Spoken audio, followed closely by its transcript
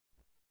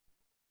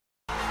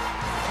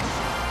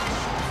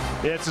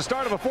It's the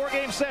start of a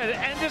 4-game set,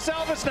 and it's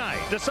Elvis night.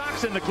 The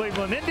Sox and the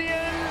Cleveland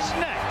Indians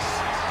next.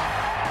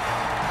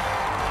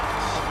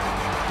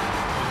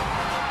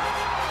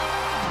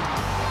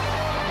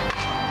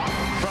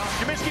 From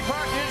Comiskey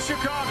Park in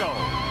Chicago,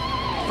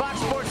 Fox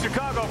Sports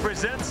Chicago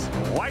presents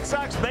White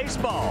Sox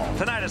baseball.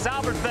 Tonight it's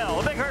Albert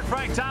Bell, the Big Hurt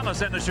Frank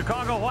Thomas, and the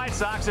Chicago White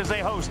Sox as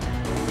they host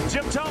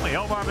Jim Thome,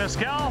 Omar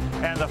Vizquel,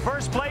 and the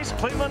first place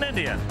Cleveland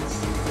Indians.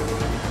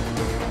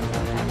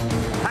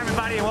 Hi,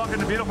 everybody, and welcome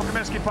to beautiful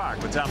Comiskey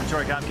Park. With Tom and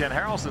Troy, I'm Ken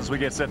Harrell. Since we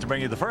get set to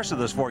bring you the first of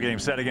this 4-game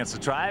set against the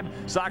Tribe,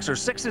 Sox are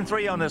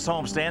 6-3 on this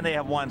homestand. They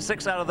have won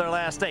 6 out of their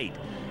last 8.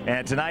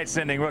 And tonight,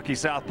 sending rookie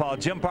southpaw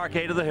Jim Parque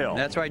to the hill.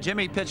 That's right.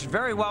 Jimmy pitched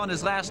very well in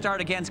his last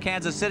start against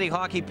Kansas City.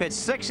 He pitched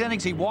 6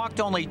 innings. He walked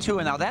only 2.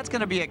 And now that's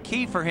going to be a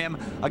key for him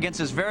against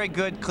this very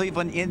good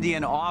Cleveland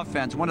Indian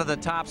offense, one of the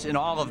tops in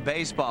all of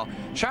baseball.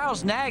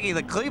 Charles Nagy,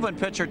 the Cleveland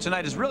pitcher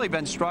tonight, has really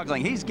been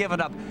struggling. He's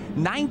given up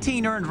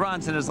 19 earned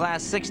runs in his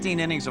last 16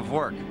 innings of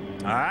work.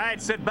 All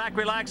right, sit back,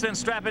 relax, and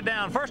strap it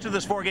down. First of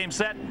this 4-game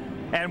set.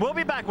 And we'll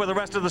be back with the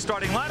rest of the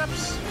starting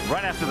lineups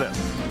right after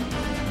this.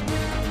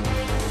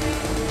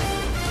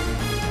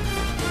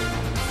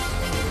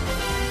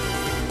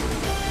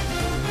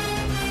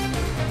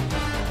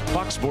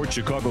 Fox Sports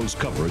Chicago's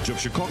coverage of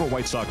Chicago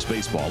White Sox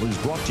baseball is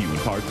brought to you in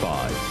part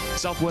by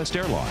Southwest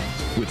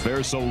Airlines. With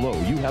fares so low,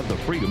 you have the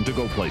freedom to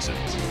go places.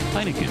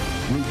 Heineken,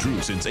 brewed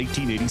true since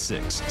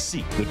 1886.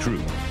 Seek the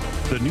truth.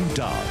 The new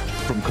Dodge.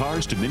 From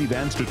cars to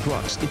minivans to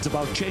trucks, it's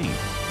about change.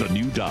 The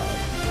new Dodge.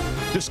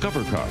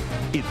 Discover Car.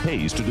 It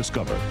pays to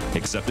discover.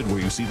 Accepted where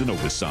you see the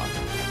notice sign.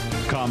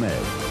 ComEd,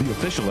 the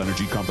official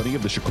energy company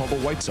of the Chicago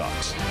White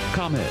Sox.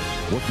 ComEd,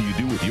 what do you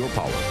do with your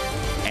power?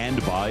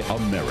 And by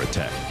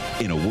Ameritech.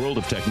 In a world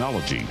of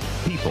technology,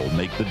 people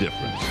make the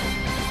difference.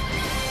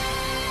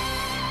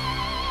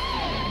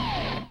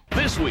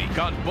 This week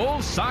on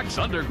Bull Sox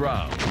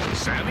Underground,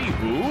 Sammy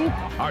who?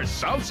 Our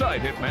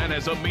Southside hitman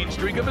has a mean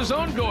streak of his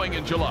own going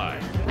in July.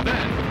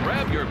 Then,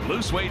 grab your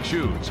blue suede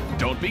shoes,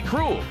 don't be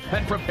cruel,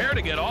 and prepare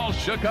to get all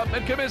shook up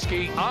at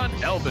Comiskey on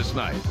Elvis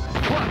night.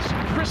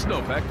 Plus, Chris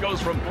Novak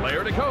goes from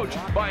player to coach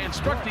by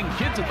instructing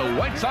kids at the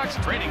White Sox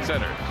Training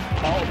Center.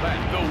 All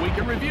that, the week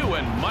in review,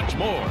 and much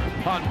more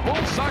on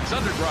Bull Sox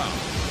Underground.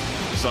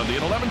 Sunday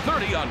at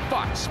 11:30 on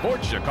Fox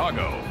Sports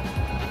Chicago.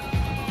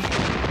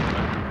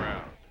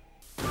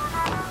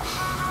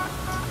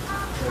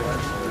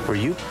 Were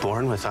you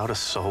born without a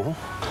soul?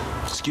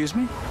 Excuse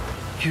me?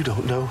 You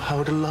don't know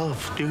how to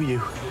love, do you?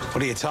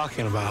 What are you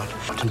talking about?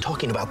 I'm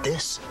talking about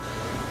this.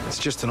 It's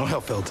just an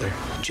oil filter.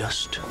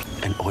 Just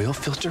an oil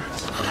filter?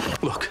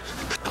 Look,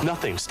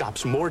 nothing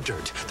stops more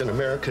dirt than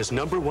America's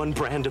 #1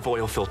 brand of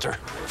oil filter,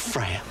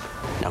 Fram.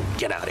 Now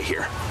get out of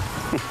here.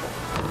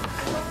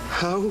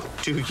 How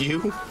do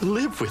you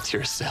live with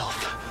yourself?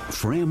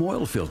 Fram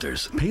oil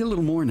filters. Pay a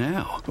little more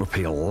now or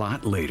pay a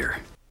lot later.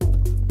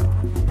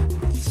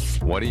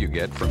 What do you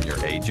get from your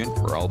agent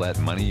for all that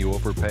money you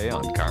overpay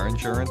on car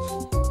insurance?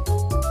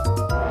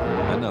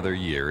 Another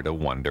year to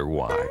wonder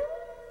why.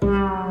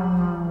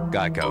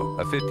 Geico,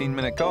 a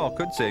 15-minute call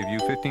could save you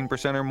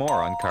 15% or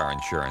more on car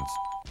insurance.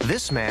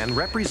 This man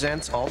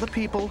represents all the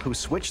people who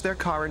switched their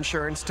car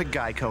insurance to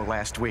Geico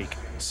last week.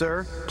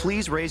 Sir,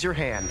 please raise your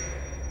hand.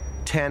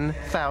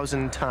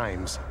 10,000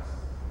 times.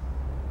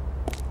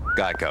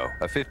 Geico,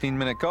 a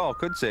 15-minute call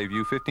could save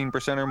you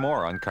 15% or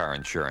more on car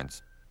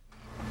insurance.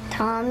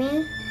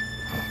 Tommy?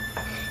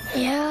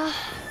 Yeah?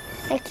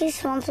 Becky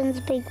Swanson's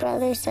big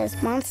brother says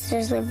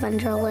monsters live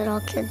under a little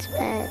kid's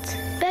bed.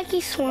 Becky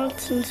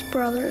Swanson's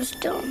brothers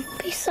don't.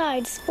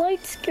 Besides,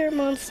 lights scare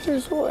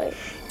monsters away.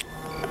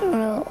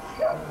 Oh.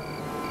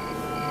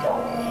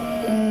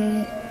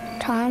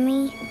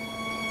 Tommy?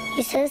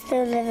 He says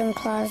they live in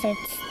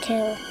closets,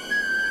 too.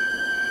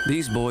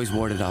 These boys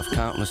warded off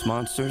countless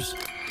monsters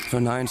for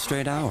 9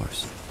 straight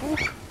hours.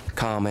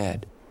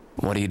 ComEd,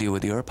 what do you do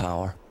with your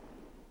power?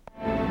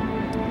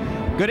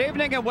 Good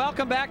evening and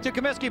welcome back to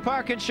Comiskey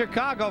Park in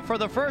Chicago for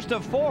the first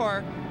of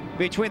 4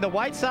 between the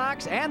White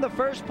Sox and the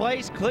first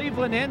place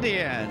Cleveland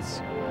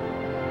Indians.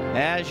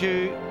 As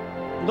you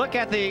look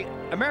at the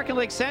American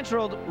League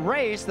Central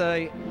race,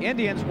 the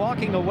Indians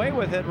walking away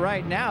with it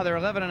right now. They're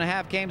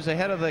 11.5 games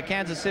ahead of the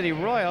Kansas City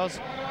Royals.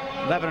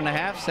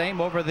 11.5, same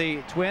over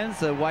the Twins.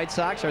 The White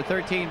Sox are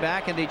 13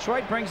 back, and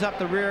Detroit brings up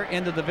the rear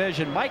in the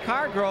division. Mike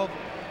Hargrove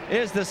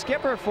is the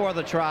skipper for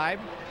the Tribe.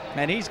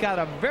 And he's got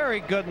a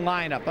very good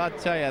lineup. I'll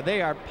tell you,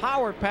 they are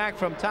power-packed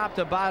from top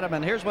to bottom,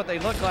 and here's what they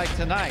look like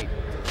tonight.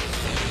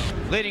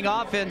 Leading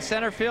off in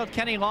center field,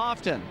 Kenny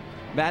Lofton.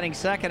 Batting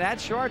second at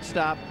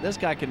shortstop, this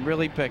guy can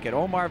really pick it,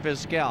 Omar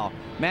Vizquel.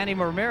 Manny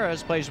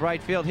Ramirez plays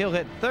right field. He'll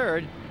hit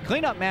third.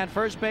 Cleanup man,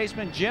 first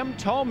baseman Jim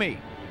Thome.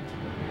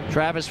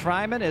 Travis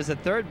Fryman is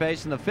at third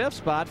base in the 5th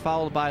spot,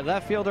 followed by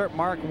left fielder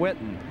Mark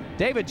Whitten.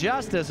 David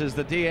Justice is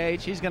the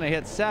DH. He's going to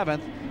hit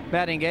 7th.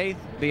 Batting 8th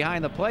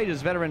behind the plate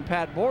is veteran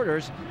Pat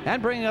Borders,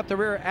 and bringing up the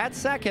rear at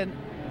second,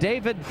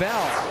 David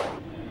Bell.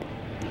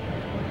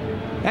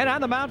 And on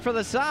the mound for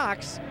the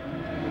Sox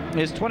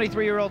is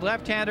 23-year-old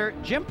left-hander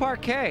Jim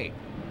Parque.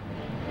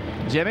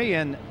 Jimmy,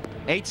 in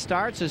 8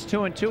 starts, is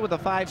 2-2 with a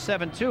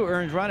 5.72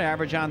 earned run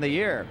average on the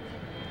year.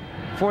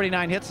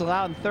 49 hits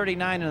allowed and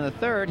 39 in the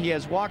third. He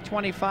has walked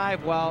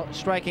 25 while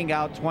striking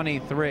out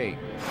 23.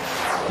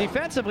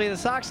 Defensively, the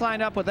Sox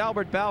line up with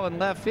Albert Bell in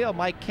left field,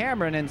 Mike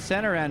Cameron in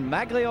center, and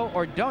Maglio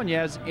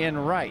Ordonez in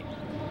right.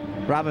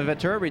 Robin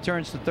Ventura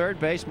returns to third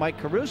base. Mike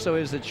Caruso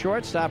is at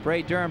shortstop.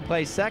 Ray Durham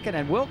plays second,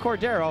 and Will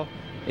Cordero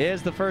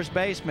is the first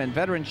baseman.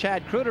 Veteran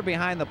Chad Kruder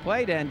behind the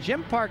plate, and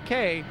Jim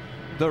Parque,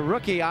 the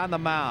rookie, on the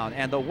mound.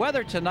 And the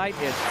weather tonight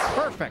is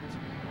perfect.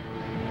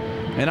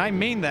 And I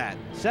mean that.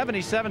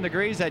 77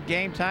 degrees at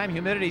game time,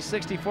 humidity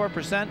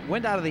 64%,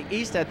 wind out of the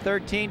east at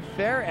 13.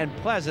 Fair and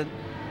pleasant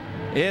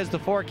is the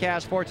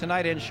forecast for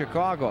tonight in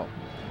Chicago.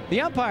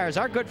 The umpires,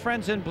 our good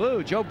friends in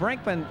blue. Joe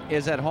Brinkman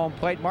is at home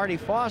plate, Marty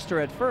Foster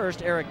at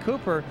first, Eric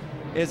Cooper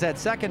is at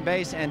second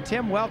base, and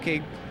Tim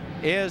Welke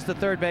is the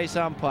third base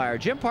umpire.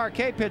 Jim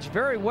Parque pitched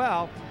very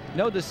well.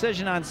 No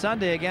decision on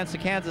Sunday against the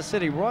Kansas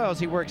City Royals.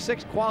 He worked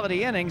 6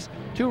 quality innings,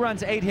 2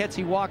 runs, 8 hits.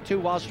 He walked 2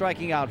 while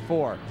striking out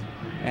 4.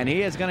 And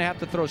he is going to have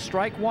to throw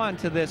strike 1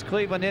 to this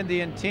Cleveland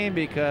Indian team,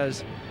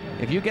 because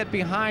if you get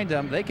behind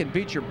them, they can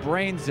beat your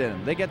brains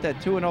in. They get that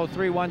 2-0,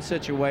 3-1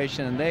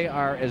 situation, and they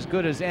are as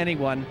good as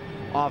anyone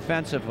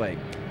offensively.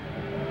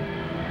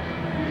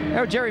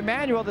 Now, Jerry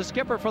Manuel, the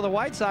skipper for the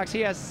White Sox,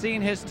 he has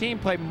seen his team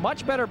play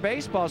much better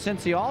baseball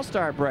since the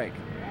All-Star break.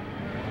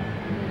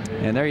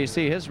 And there you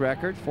see his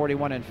record,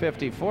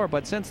 41-54.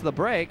 But since the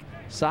break,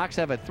 Sox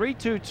have a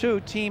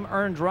 3.22 team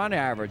earned run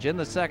average in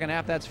the second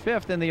half. That's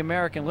 5th in the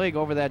American League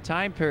over that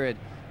time period.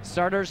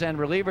 Starters and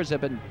relievers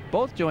have been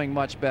both doing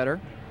much better.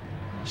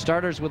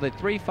 Starters with a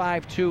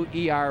 3.52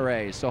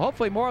 ERA. So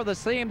hopefully more of the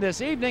same this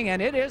evening,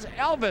 and it is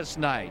Elvis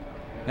night.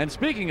 And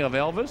speaking of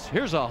Elvis,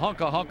 here's a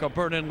hunka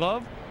burning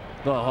love,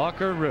 the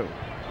Hawkeroo.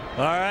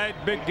 All right,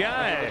 big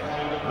guy,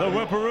 the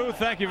Whipperoo,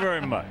 thank you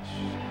very much.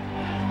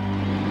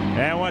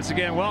 And once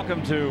again,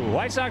 welcome to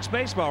White Sox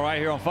baseball right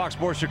here on Fox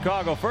Sports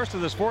Chicago. First of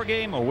this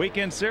 4-game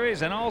weekend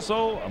series, and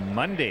also a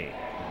Monday.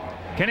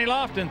 Kenny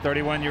Lofton,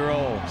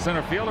 31-year-old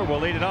center fielder, will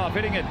lead it off,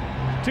 hitting at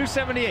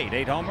 .278,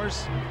 8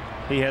 homers.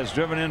 He has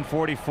driven in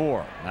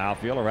 44.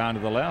 Outfield around to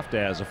the left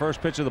as the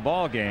first pitch of the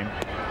ball game.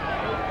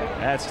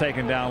 That's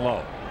taken down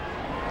low.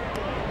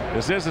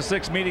 This is the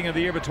 6th meeting of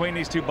the year between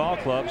these two ball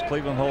clubs.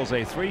 Cleveland holds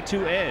a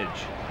 3-2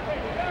 edge.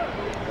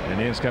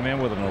 Indians come in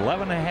with an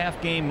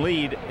 11.5 game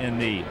lead in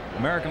the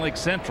American League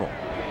Central.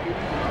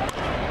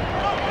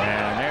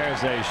 And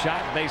there's a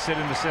shot, base hit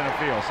into center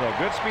field. So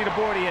good speed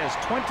aboard. He has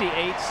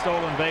 28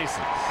 stolen bases.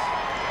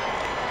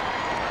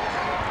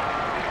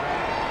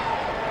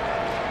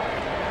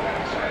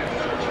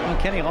 Well,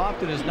 Kenny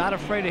Lofton is not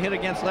afraid to hit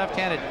against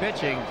left-handed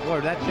pitching. Boy,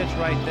 that pitch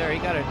right there, he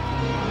got it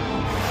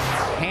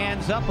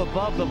hands up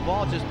above the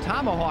ball, just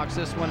tomahawks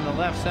this one in the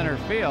left center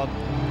field.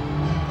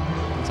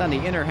 It's on the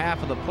inner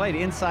half of the plate,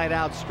 inside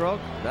out stroke.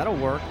 That'll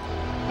work.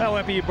 Well,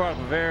 Wimpy, you brought up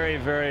a very,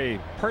 very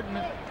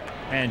pertinent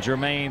and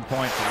germane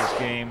point to this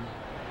game.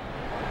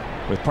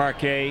 With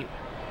Parque,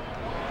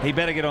 he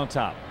better get on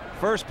top.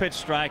 First pitch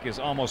strike is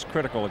almost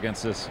critical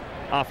against this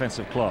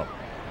offensive club.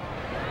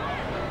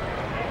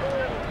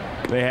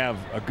 They have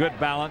a good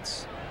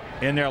balance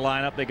in their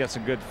lineup. They got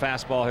some good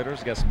fastball hitters,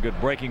 they got some good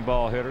breaking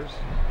ball hitters.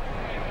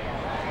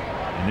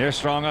 And they're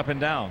strong up and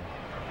down.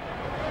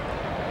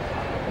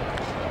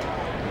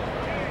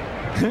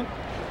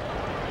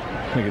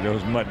 Look at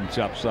those mutton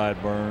chop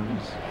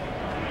sideburns.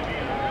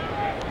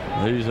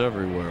 He's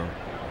everywhere.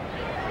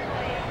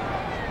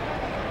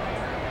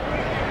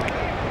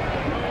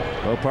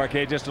 Well,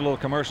 Parque just a little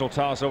commercial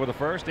toss over the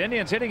first.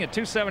 Indians hitting at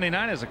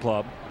 .279 as a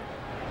club.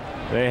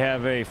 They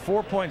have a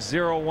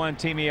 4.01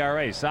 team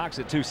ERA. Sox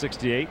at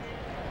 .268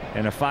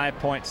 and a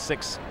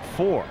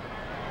 5.64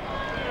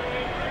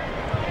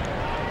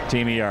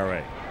 team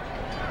ERA.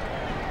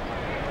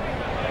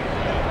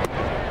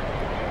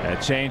 That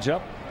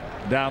changeup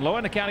down low,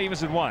 and the count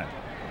evens at 1.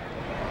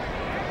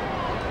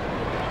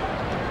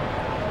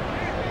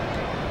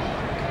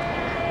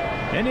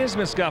 Indians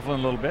been scuffling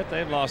a little bit.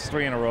 They've lost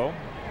 3 in a row.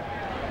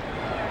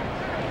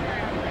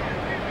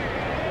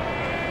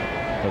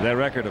 With that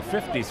record of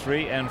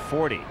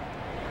 53-40.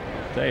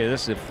 Tell you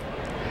this, if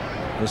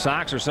the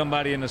Sox or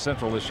somebody in the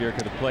Central this year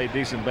could have played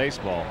decent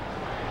baseball,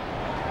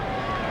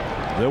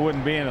 there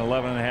wouldn't be an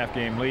 11.5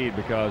 game lead,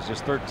 because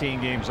just 13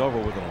 games over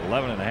with an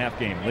 11.5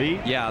 game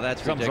lead. Yeah,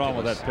 that's something's wrong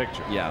with that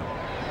picture. Yeah.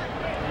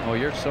 Oh,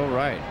 you're so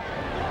right.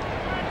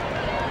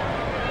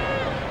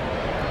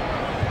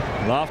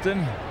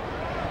 Lofton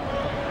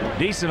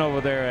decent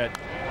over there at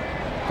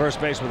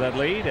first base with that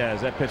lead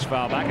as that pitch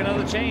fouled back.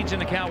 Another change in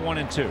the count,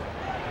 1-2.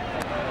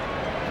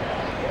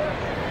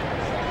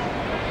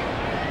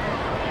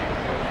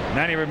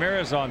 Manny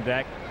Ramirez on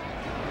deck,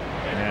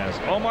 as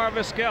Omar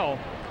Vizquel,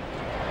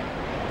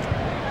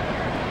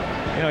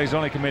 you know, he's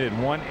only committed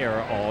 1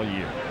 error all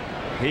year.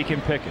 He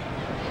can pick it.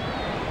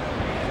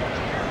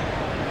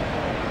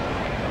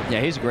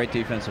 Yeah, he's a great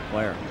defensive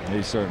player.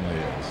 He certainly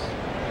is.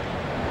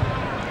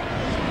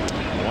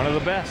 One of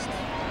the best.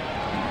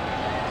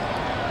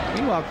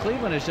 Meanwhile,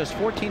 Cleveland is just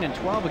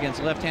 14-12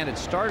 against left-handed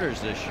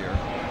starters this year.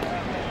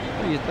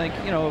 You think,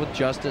 you know, with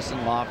Justice and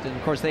Lofton,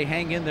 of course, they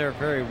hang in there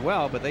very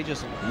well, but they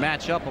just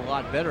match up a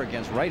lot better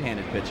against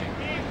right-handed pitching.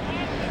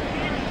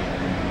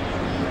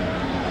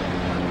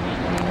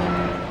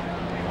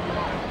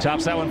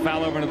 Chops that one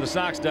foul over into the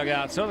Sox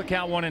dugout. So the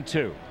count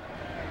 1-2.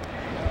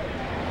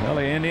 Well,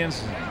 the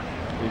Indians,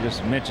 we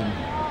just mentioned,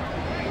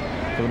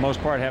 for the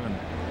most part,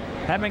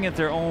 having it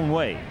their own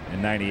way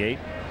in '98.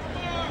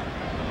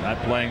 Not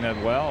playing that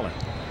well,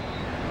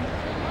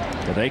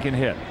 but they can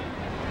hit.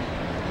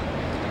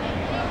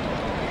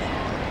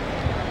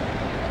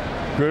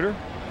 Kruder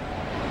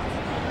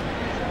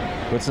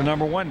puts the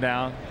number 1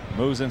 down,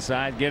 moves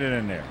inside, get it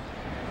in there.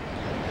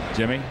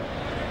 Jimmy.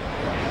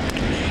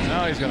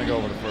 Now he's going to go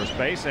over to first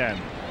base, and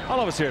all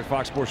of us here at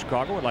Fox Sports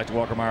Chicago would like to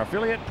welcome our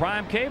affiliate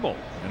Prime Cable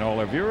and all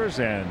our viewers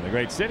in the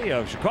great city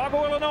of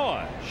Chicago,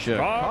 Illinois.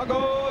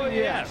 Chicago,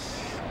 yes.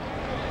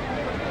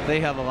 They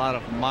have a lot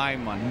of my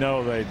money.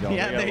 No, they don't.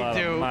 Yeah, they got a lot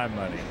do. Of my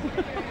money.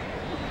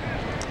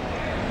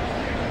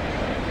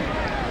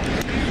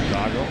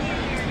 Chicago,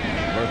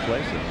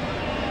 birthplace of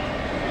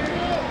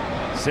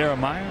Sarah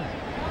Meyer,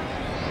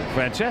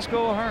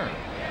 Francesco Ahern.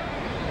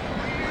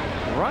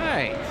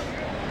 Right.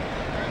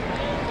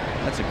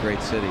 That's a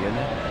great city, isn't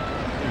it?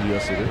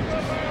 Yes, it is.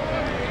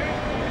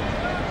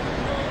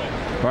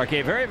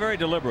 Parque very, very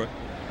deliberate.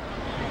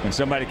 When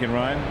somebody can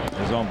run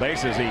his own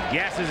bases, he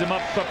gasses him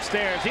up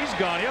upstairs. He's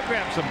gone. He'll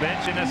grab some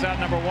bench, and that's out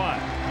number 1.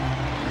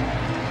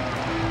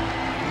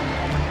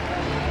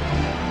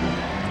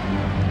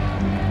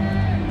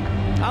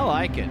 I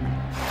like it.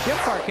 Jim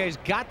Parque's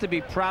got to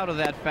be proud of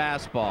that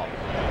fastball.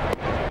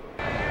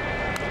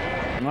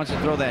 He wants to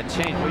throw that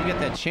change. Well, you get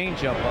that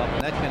changeup up,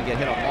 and that's going to get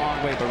hit a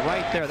long way. But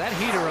right there, that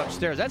heater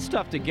upstairs, that's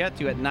tough to get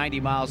to at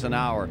 90 miles an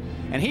hour.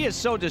 And he is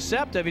so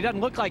deceptive. He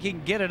doesn't look like he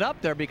can get it up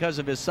there because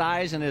of his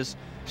size and his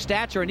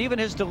stature and even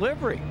his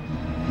delivery.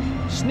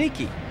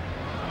 Sneaky.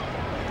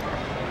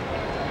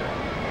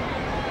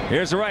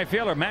 Here's the right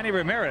fielder, Manny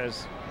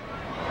Ramirez,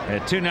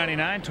 at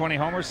 299, 20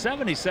 homers,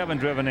 77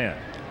 driven in.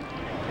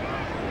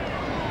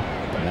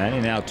 Manny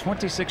now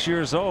 26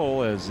 years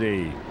old as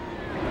the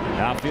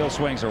outfield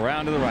swings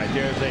around to the right.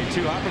 There's a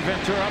 2-hopper.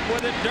 Ventura up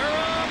with it.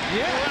 Durham.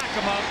 Yeah. Rack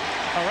him up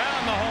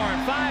around the horn.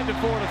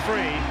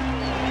 5-4-3.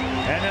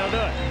 And they'll do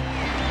it.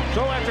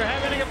 So after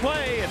having a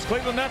play, it's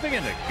Cleveland nothing,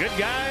 and the good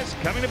guys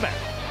coming to bat.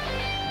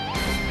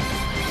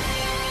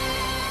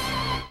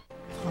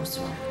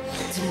 François,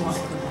 dis-moi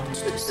comment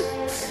tu te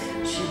sens.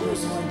 J'ai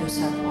besoin de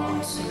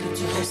savoir ce que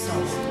tu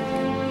ressens.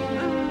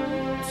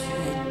 Tu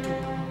es tout.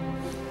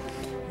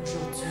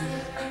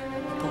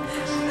 Aujourd'hui, pour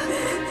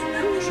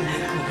je ne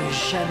pourrai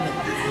jamais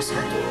plus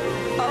sans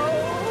toi.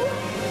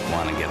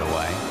 Want to get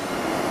away?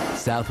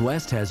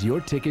 Southwest has your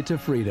ticket to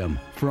freedom.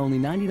 For only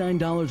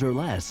 $99 or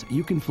less,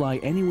 you can fly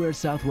anywhere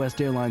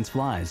Southwest Airlines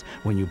flies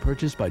when you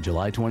purchase by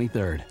July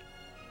 23rd.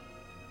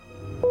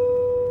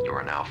 You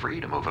are now free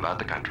to move about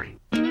the country.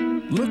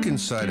 Look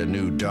inside a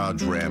new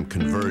Dodge Ram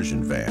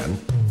conversion van,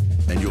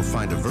 and you'll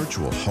find a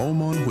virtual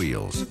home on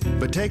wheels.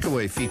 But take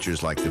away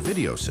features like the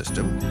video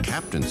system,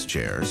 captain's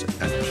chairs,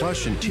 and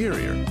plush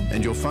interior,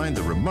 and you'll find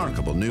the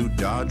remarkable new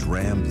Dodge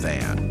Ram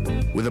van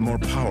with a more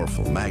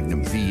powerful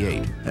Magnum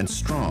V8 and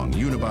strong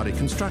unibody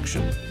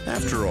construction.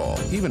 After all,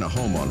 even a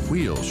home on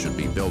wheels should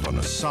be built on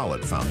a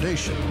solid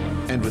foundation.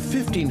 And with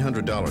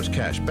 $1,500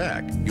 cash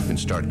back, you can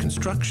start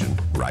construction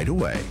right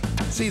away.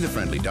 See the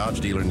friendly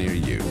Dodge dealer near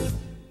you.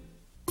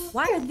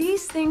 Why are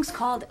these things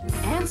called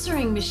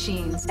answering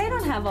machines? They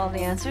don't have all the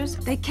answers.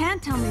 They can't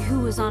tell me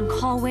who was on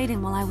call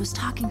waiting while I was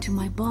talking to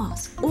my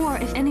boss, or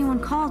if anyone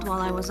called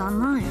while I was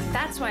online.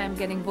 That's why I'm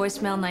getting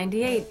voicemail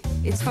 98.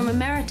 It's from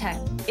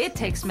Ameritech. It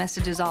takes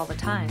messages all the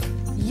time.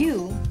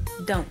 You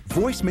don't.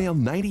 Voicemail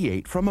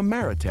 98 from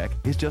Ameritech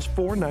is just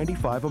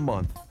 $4.95 a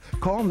month.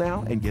 Call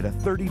now and get a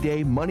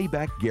 30-day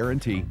money-back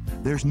guarantee.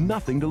 There's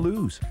nothing to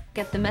lose.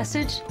 Get the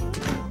message?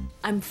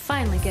 I'm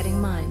finally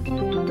getting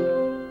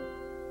mine.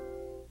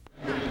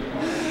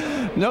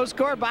 No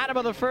score, bottom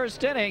of the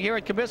first inning here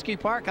at Comiskey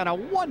Park on a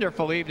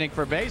wonderful evening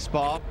for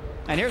baseball.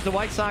 And here's the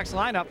White Sox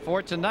lineup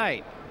for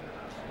tonight.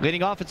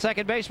 Leading off at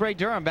second base, Ray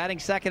Durham. Batting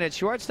second at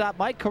shortstop,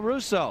 Mike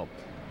Caruso.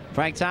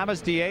 Frank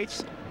Thomas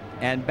DH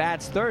and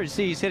bats third.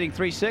 See, he's hitting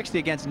 .360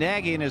 against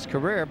Nagy in his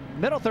career.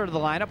 Middle third of the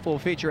lineup will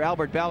feature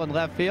Albert Bell in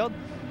left field,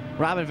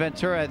 Robin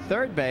Ventura at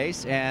third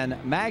base, and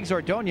Mags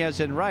Ordonez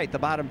in right. The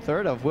bottom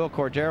third of Will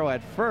Cordero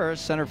at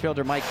first, center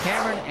fielder Mike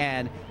Cameron,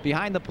 and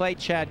behind the plate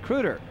Chad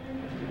Kruder.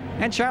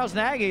 And Charles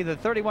Nagy, the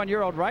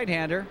 31-year-old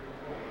right-hander,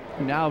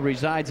 who now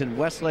resides in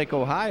Westlake,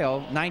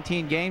 Ohio.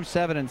 19 games,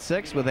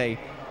 7-6 with a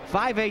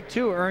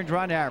 .582 earned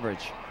run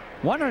average.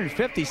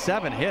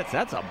 157 hits.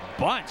 That's a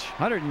bunch.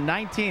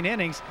 119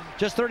 innings,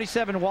 just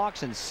 37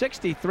 walks and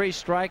 63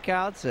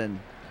 strikeouts and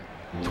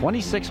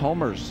 26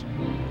 homers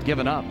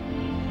given up.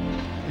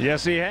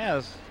 Yes, he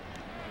has.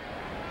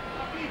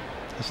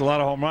 That's a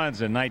lot of home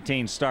runs in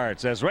 19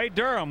 starts. As Ray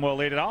Durham will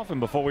lead it off, and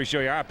before we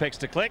show you our picks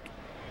to click,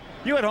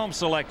 you at home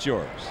select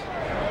yours.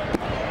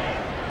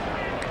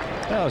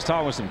 I was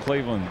talking with some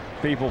Cleveland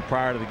people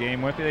prior to the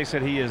game with me. They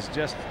said he has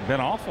just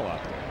been awful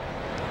out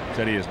there.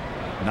 Said he has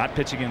Not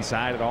pitching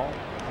inside at all.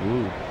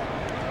 Ooh.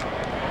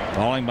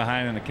 Falling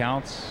behind in the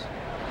counts.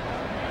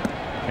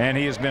 And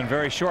he has been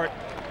very short.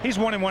 He's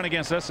 1-1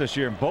 against us this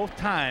year, and both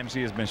times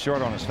he has been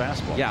short on his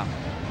fastball. Yeah.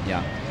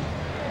 Yeah.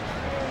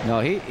 No,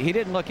 he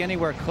didn't look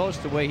anywhere close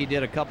to the way he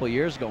did a couple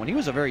years ago, and he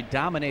was a very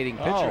dominating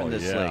pitcher in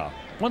this league.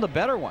 One of the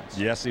better ones.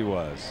 Yes, he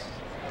was.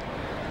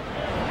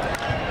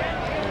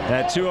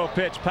 That 2-0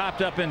 pitch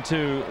popped up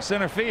into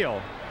center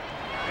field.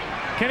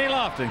 Kenny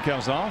Lofton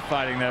comes off,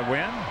 fighting that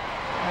win,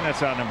 and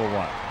that's out number 1.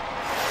 Well,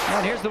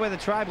 and here's the way the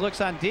Tribe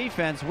looks on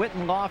defense.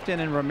 Witten, Lofton,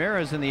 and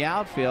Ramirez in the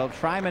outfield.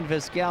 Fryman,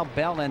 Vizquel,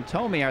 Bell, and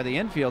Tomey are the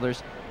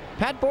infielders.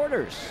 Pat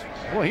Borders,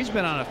 boy, he's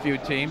been on a few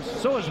teams.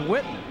 So is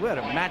Witten. We had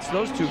to match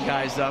those two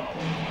guys up.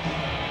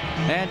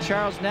 And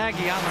Charles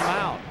Nagy on the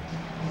mound.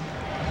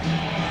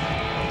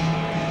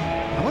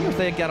 I wonder if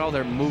they got all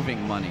their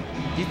moving money.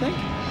 Do you think?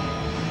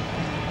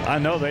 I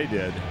know they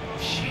did.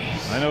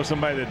 Jeez. I know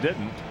somebody that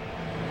didn't.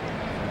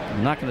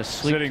 I'm not going to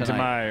sleep Sitting tonight.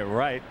 to my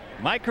right,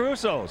 Mike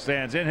Caruso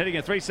stands in, hitting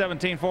at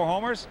 .317, 4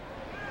 homers.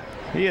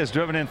 He has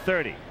driven in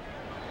 30.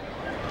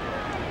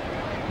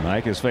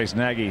 Mike has faced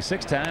Nagy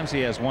 6 times. He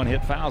has 1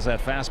 hit, fouls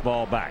that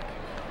fastball back.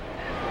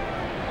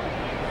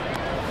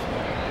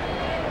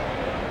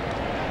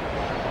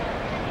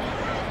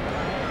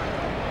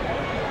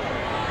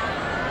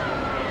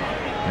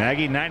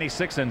 Nagy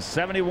 96 and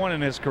 71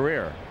 in his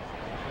career.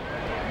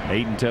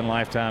 8-10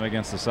 lifetime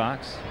against the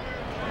Sox.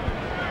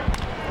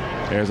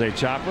 There's a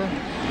chopper.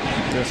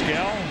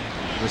 Vizquel,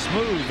 the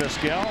smooth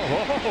Vizquel.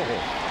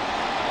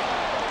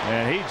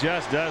 And he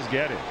just does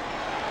get it.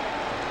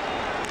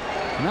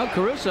 Now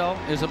Caruso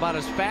is about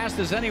as fast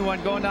as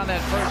anyone going down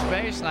that first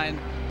baseline.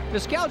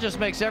 Vizquel just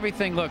makes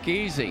everything look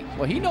easy.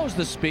 Well, he knows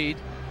the speed.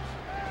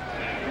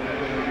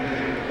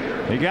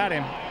 He got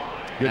him.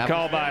 Good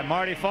call by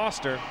Marty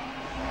Foster.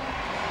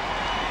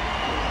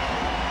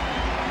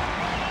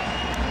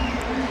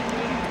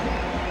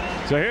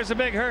 So here's a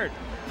big hurt.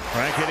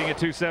 Frank hitting at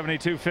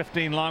 .272,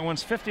 15 long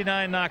ones,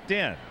 59 knocked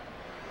in.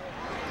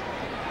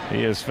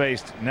 He has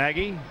faced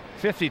Nagy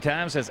 50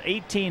 times, has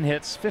 18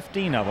 hits,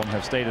 15 of them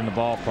have stayed in the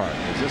ballpark.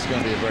 This is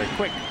going to be a very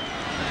quick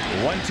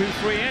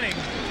 1-2-3 inning.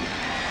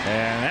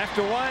 And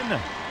after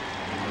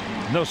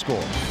 1, no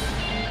score.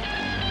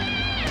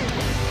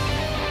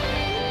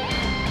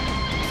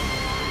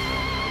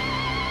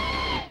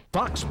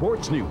 Fox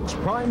Sports News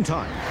prime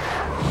time.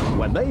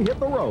 When they hit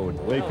the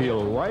road, they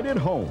feel right at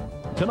home.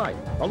 Tonight,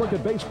 a look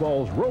at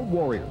baseball's road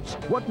warriors.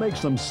 What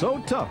makes them so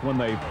tough when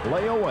they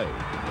play away?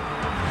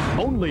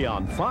 Only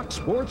on Fox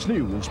Sports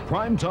News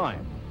prime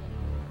time.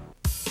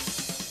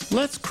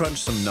 Let's crunch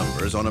some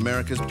numbers on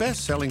America's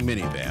best-selling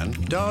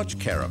minivan, Dodge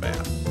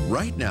Caravan.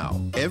 Right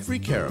now, every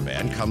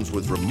Caravan comes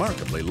with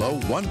remarkably low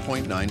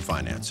 1.9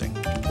 financing,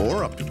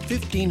 or up to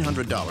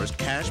 $1,500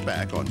 cash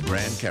back on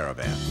Grand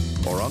Caravan.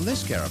 Or on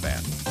this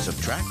Caravan,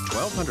 subtract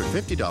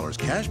 $1,250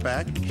 cash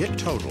back, hit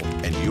total,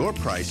 and your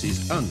price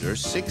is under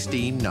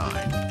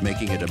 $16,900,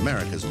 making it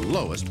America's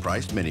lowest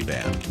priced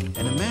minivan.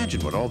 And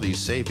imagine what all these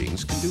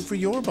savings can do for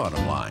your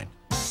bottom line.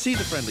 See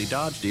the friendly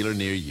Dodge dealer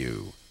near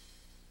you.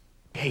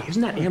 Hey,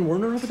 isn't that Ann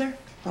Werner over there?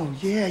 Oh,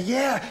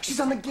 yeah. She's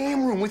on the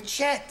game room with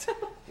Chet.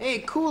 Hey,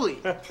 Cooley,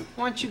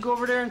 why don't you go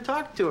over there and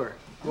talk to her?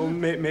 Well,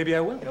 maybe I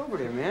will. Get over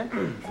there, man.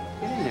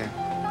 Get in there.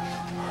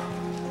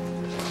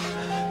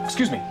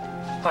 Excuse me.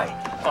 Hi.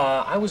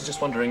 I was just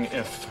wondering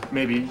if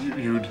maybe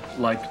you'd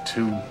like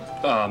to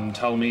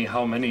tell me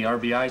how many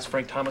RBIs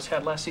Frank Thomas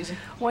had last season?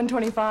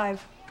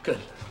 125. Good.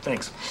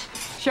 Thanks.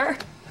 Sure.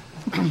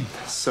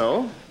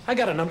 So? I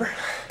got a number.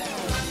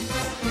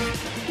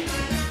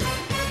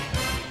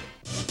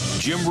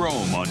 Jim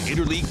Rome on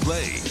Interleague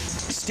Play.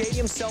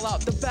 Stadiums sell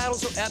out. The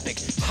battles are epic.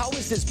 How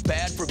is this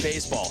bad for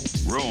baseball?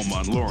 Rome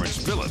on Lawrence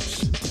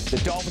Phillips. The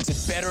Dolphins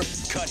had better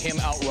cut him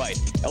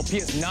outright. LP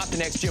is not the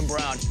next Jim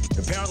Brown.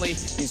 Apparently,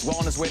 he's well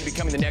on his way to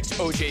becoming the next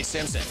O.J.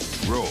 Simpson.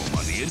 Rome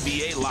on the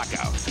NBA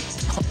lockout.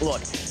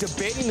 Look,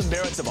 debating the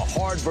merits of a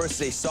hard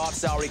versus a soft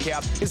salary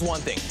cap is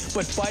one thing,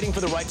 but fighting for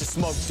the right to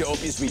smoke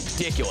dope is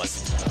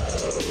ridiculous.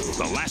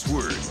 The Last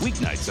Word,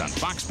 weeknights on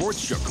Fox Sports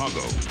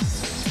Chicago.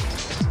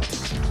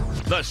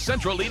 The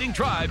Central Leading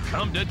Tribe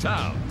come to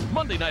town.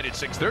 Monday night at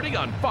 6:30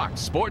 on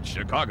Fox Sports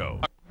Chicago.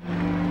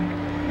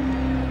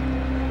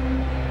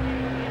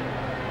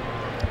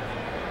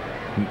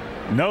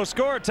 No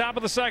score, top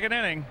of the second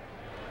inning.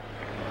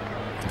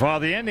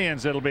 For the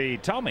Indians, it'll be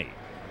Tomey,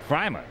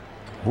 Fryman,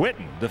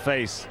 Witten to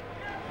face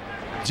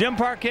Jim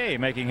Parque,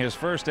 making his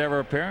first ever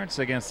appearance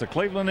against the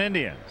Cleveland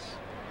Indians.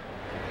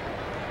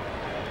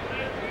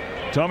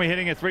 Tomey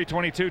hitting at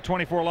 .322,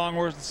 24 long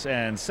ones,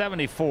 and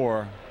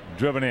 74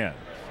 driven in.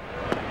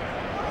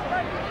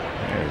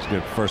 There's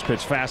good first pitch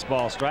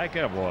fastball strike.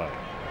 Oh boy.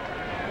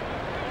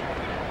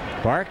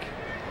 Parque.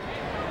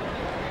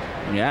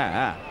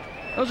 Yeah.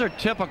 Those are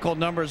typical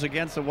numbers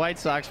against the White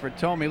Sox for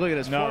Tomey. Look at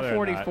this, no,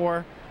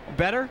 444.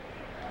 Better?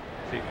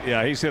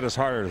 Yeah, he's hit us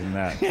harder than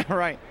that. Yeah,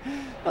 right.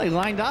 Well, he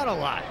lined out a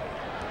lot.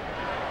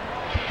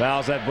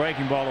 Fouls that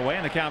breaking ball away,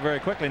 and the count very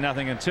quickly,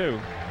 0-2.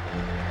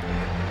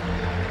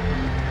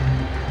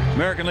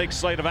 American League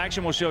slate of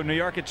action will show New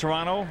York at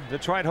Toronto.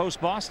 Detroit hosts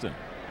Boston.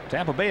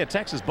 Tampa Bay at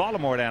Texas.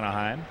 Baltimore at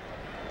Anaheim.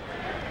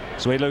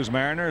 St. Louis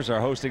Mariners are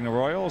hosting the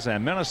Royals,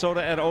 and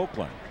Minnesota at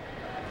Oakland.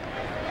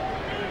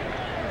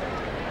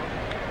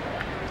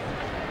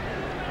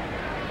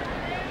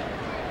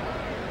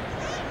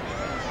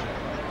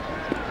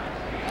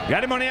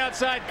 Got him on the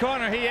outside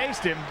corner. He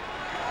aced him.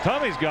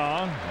 Tommy's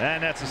gone,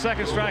 and that's the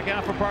second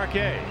strikeout for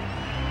Parque.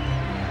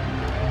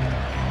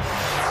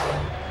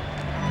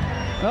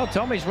 Well,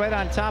 Tommy's right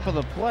on top of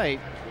the plate.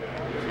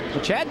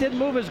 But Chad didn't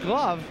move his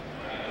glove.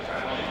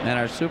 And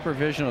our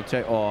supervision will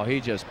take. Oh, he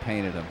just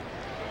painted him.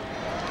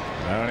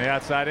 Right on the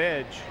outside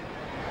edge.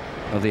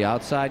 Of the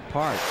outside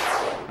part.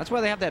 That's why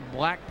they have that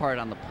black part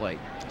on the plate.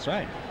 That's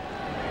right.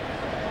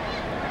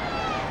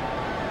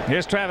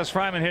 Here's Travis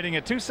Fryman hitting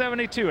at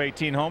 .272,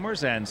 18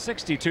 homers and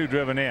 62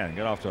 driven in.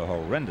 Got off to a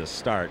horrendous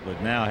start,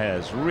 but now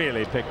has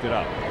really picked it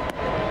up.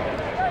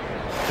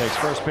 Takes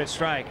first pitch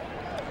strike.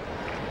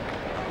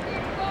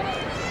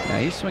 Yeah,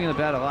 he's swinging the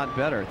bat a lot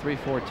better.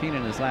 .314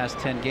 in his last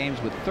 10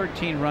 games with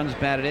 13 runs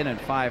batted in and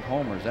 5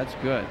 homers. That's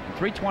good. And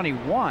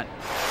 .321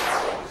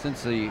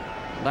 since the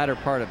latter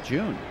part of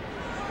June.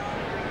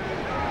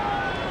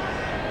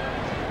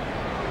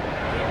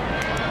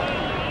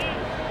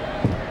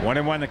 One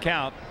and one the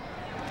count.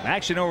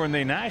 Action over in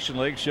the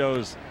National League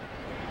shows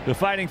the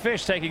Fighting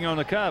Fish taking on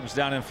the Cubs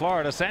down in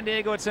Florida. San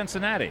Diego at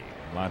Cincinnati.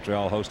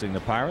 Montreal hosting the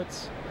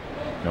Pirates.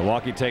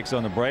 Milwaukee takes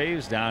on the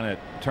Braves down at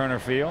Turner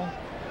Field.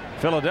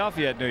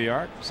 Philadelphia at New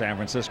York. San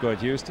Francisco at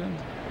Houston.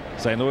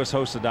 St. Louis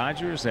hosts the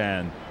Dodgers,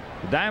 and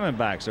the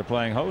Diamondbacks are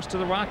playing host to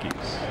the Rockies.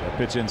 A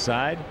pitch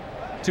inside.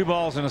 2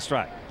 balls and a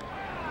strike.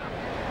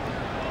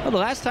 Well, the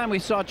last time we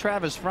saw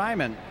Travis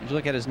Fryman, if you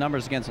look at his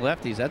numbers against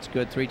lefties, that's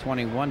good.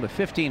 .321, but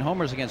 15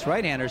 homers against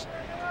right-handers.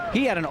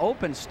 He had an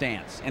open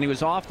stance, and he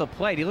was off the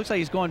plate. He looks like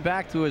he's going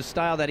back to his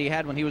style that he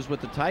had when he was with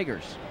the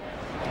Tigers.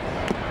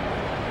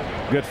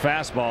 Good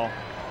fastball.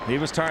 He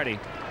was tardy.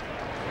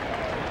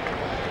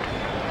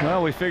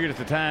 Well, we figured at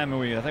the time,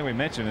 and I think we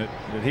mentioned it,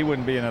 that he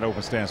wouldn't be in that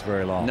open stance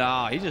very long.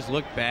 No, he just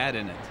looked bad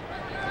in it.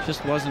 It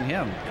just wasn't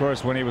him. Of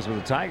course, when he was with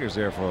the Tigers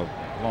there for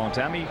a long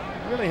time, he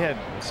really had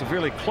a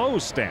severely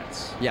closed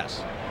stance.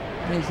 Yes.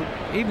 He's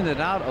evened it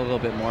out a little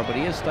bit more, but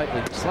he is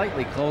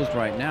slightly closed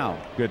right now.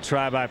 Good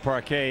try by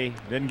Parque.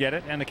 Didn't get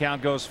it, and the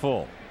count goes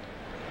full.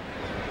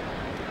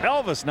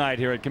 Elvis night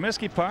here at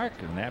Comiskey Park,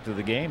 and after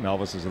the game,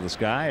 Elvises of the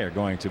Sky are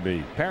going to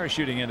be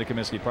parachuting into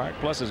Comiskey Park.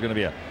 Plus, there's going to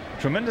be a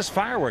tremendous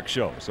fireworks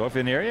show. So if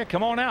you're in the area,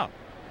 come on out.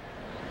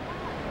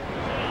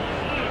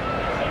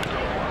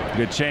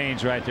 Good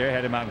change right there.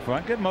 Had him out in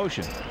front. Good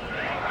motion.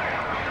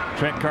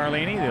 Trent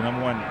Carlini, the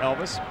 #1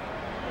 Elvis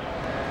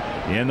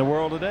in the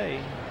world today.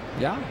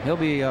 Yeah, he'll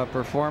be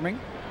performing.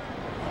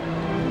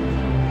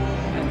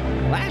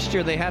 And last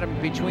year they had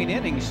him between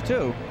innings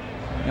too,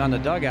 on the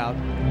dugout.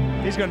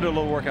 He's going to do a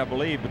little work, I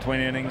believe,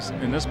 between innings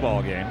in this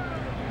ball game.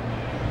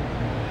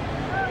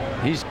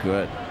 He's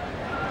good.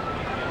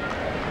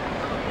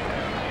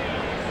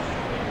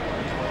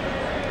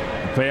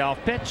 Payoff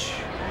pitch.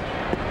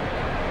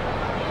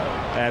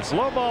 That's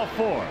low ball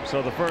 4.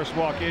 So the first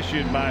walk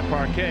issued by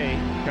Parque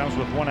comes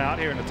with 1 out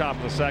here in the top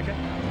of the second.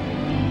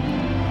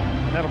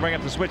 That'll bring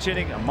up the switch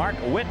hitting Mark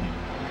Whitten.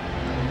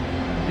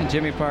 And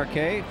Jimmy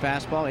Parque,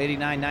 fastball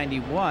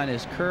 89-91,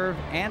 is curve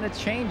and a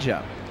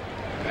changeup.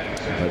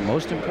 But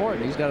most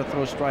important, he's got to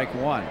throw strike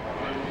 1.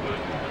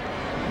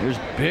 Here's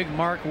big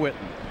Mark Whitten.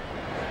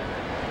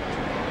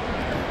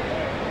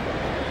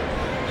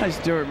 I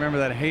still remember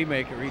that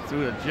haymaker he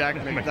threw to Jack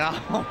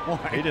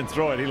McDowell. He didn't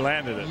throw it, he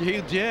landed it.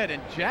 He did,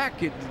 and Jack,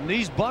 his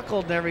knees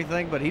buckled and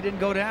everything, but he didn't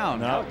go down.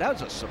 No. That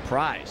was a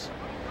surprise.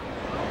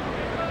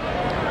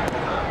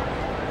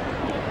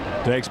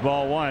 Takes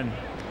ball 1.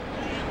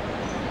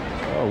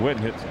 Oh, Whitten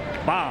hits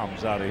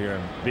bombs out of here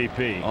in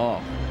BP.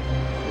 Oh,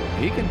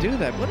 he can do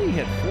that. What did he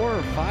hit, 4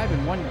 or 5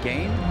 in one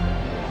game?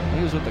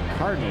 He was with the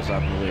Cardinals, I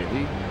believe.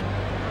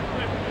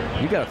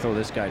 You got to throw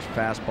this guy's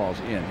fastballs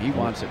in. He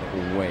wants it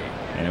away.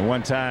 And at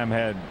one time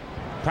had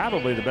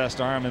probably the best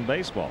arm in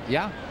baseball.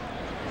 Yeah.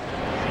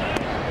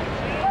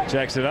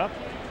 Checks it up,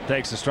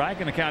 takes a strike,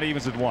 and the count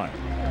evens at 1.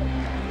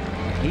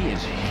 He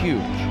is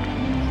huge.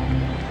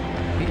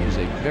 He is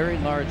a very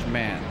large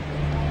man.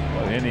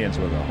 Well, the Indians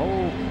with a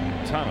whole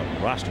ton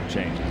of roster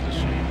changes this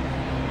year.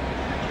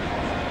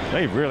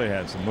 They've really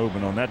had some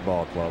movement on that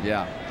ball club.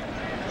 Yeah.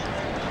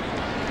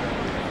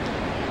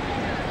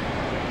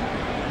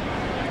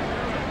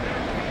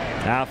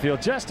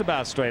 Outfield just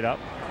about straight up,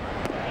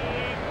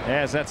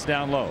 as that's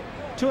down low.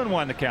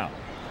 2-1 the count.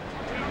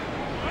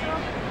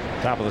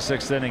 Top of the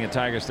 6th inning at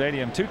Tiger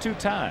Stadium, 2-2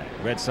 tie.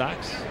 Red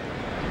Sox.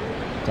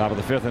 Top of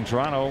the 5th in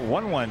Toronto,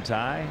 1-1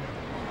 tie.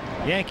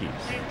 Yankees.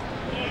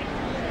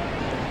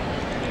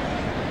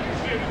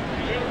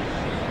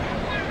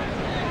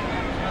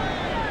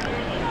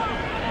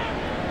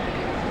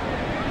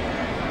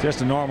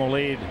 Just a normal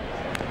lead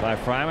by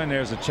Fryman.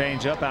 There's a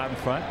changeup out in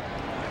front.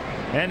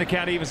 And the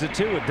count evens at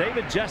 2 with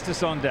David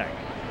Justice on deck.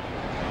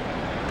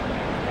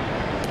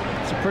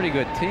 Pretty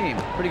good team,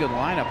 pretty good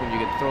lineup when you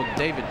could throw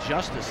David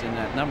Justice in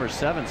that number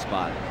 7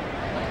 spot.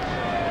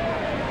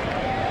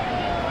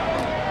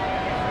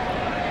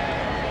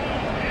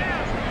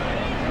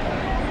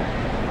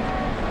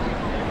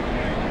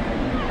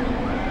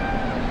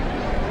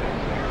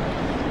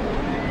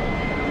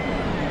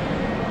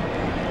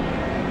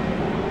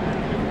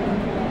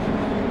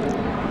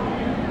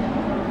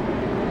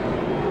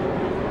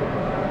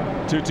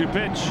 Two-two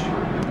pitch.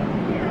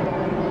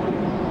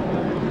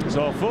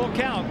 So a full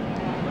count.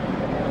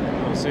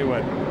 We'll see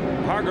what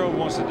Hargrove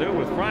wants to do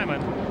with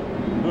Fryman,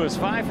 who is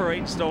 5 for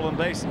 8 stolen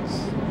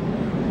bases.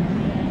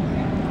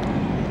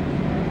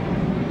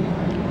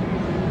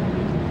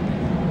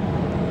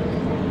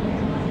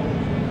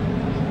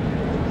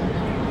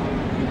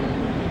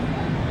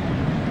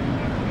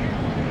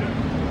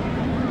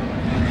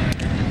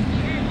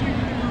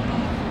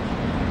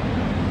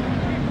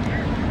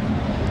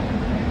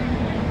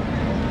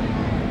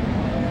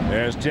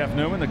 There's Jeff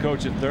Newman, the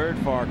coach at third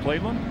for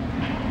Cleveland.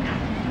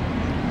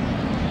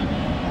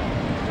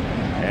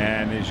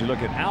 And as you look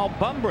at Al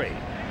Bumbry,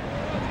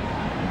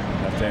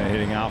 left-handed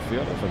hitting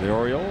outfielder for the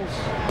Orioles.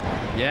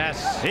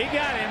 Yes, he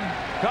got him.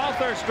 Call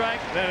third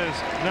strike. That is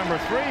number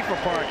 3 for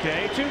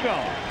Parque. 2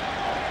 gone.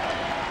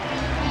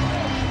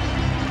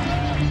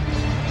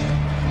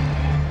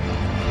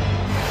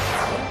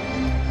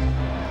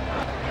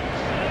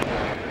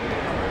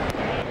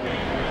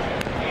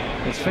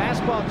 His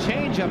fastball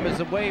changeup is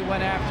the way he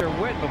went after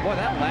Witt, but boy,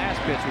 that last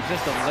pitch was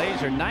just a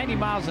laser. 90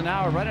 miles an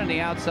hour right on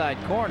the outside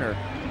corner.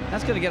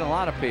 That's going to get a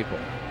lot of people.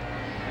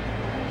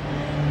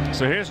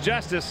 So here's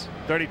Justice,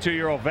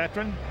 32-year-old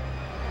veteran,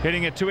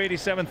 hitting at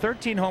 287,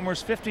 13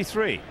 homers,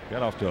 53.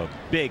 Got off to a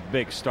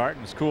big start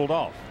and has cooled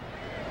off.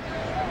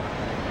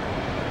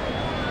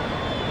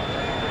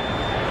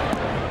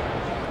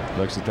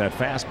 Looks at that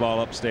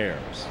fastball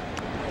upstairs.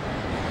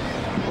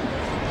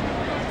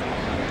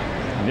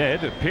 Yeah,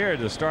 it appeared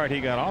the start he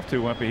got off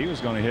to, Wimpy, he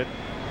was going to hit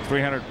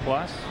 300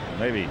 plus,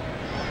 maybe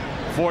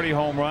 40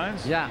 home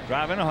runs. Yeah.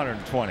 Driving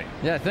 120.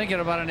 Yeah,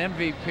 thinking about an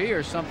MVP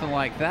or something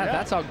like that. Yeah.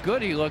 That's how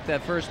good he looked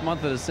that first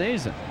month of the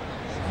season.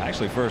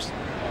 Actually, first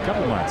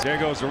couple months. There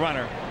goes the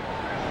runner.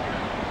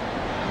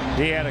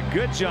 He had a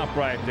good jump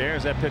right there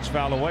as that pitch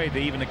fouled away to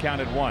even the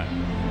count at 1.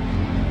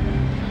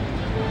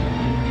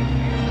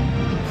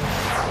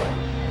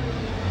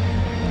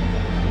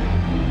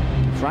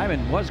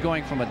 Fryman was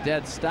going from a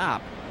dead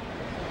stop.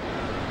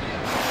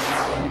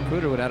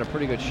 Cooter would have had a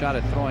pretty good shot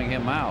at throwing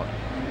him out.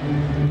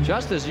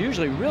 Justice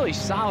usually really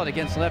solid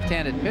against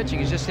left-handed pitching.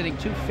 He's just hitting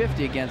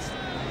 .250 against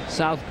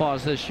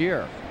southpaws this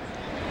year.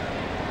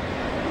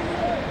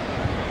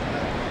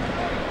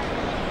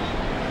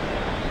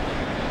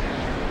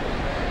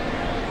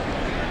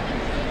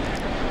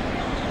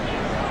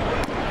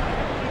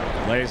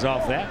 Lays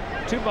off that.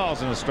 2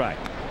 balls and a strike.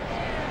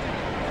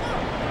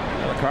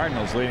 Well, the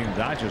Cardinals leading the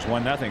Dodgers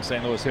 1-0.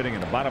 St. Louis hitting in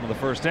the bottom of the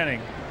first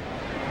inning.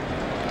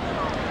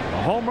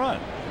 A home run.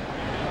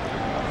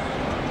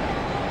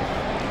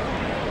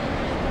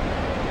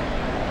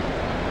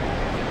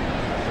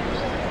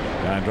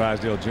 Don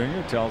Drysdale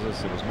Jr. tells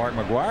us it was Mark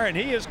McGuire, and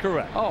he is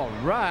correct. All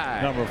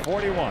right. Number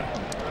 41.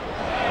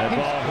 That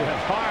ball hit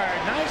hard.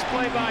 Nice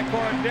play by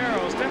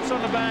Cordero. Steps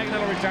on the bag, and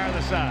that'll retire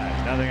the side.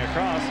 Nothing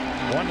across.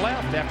 1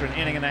 left after an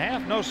inning and a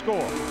half. No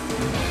score.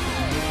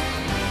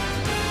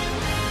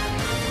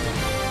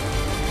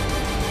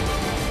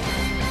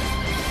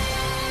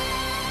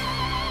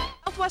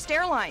 Southwest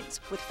Airlines.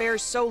 With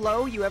fares so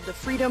low, you have the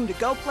freedom to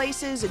go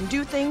places and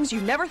do things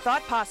you never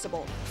thought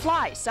possible.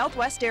 Fly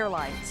Southwest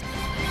Airlines.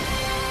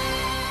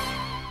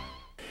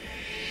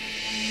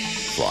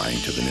 Flying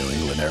to the New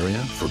England area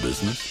for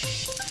business?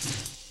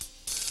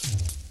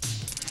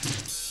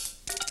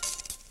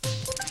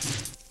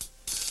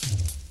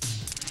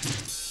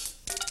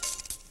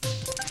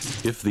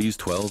 If these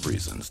 12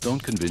 reasons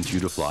don't convince you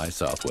to fly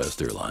Southwest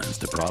Airlines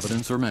to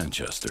Providence or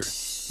Manchester,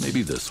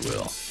 maybe this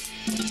will.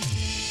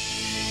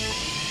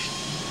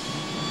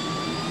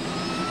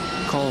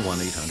 Call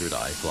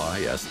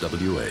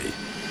 1-800-I-FLY-SWA.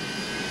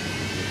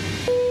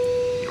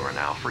 You are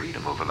now free to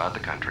move about the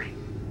country.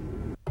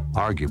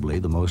 Arguably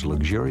the most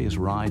luxurious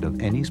ride of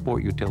any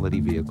sport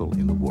utility vehicle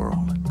in the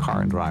world.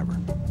 Car and driver.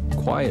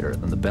 Quieter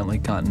than the Bentley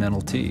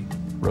Continental T.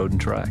 Road and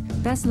track.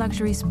 Best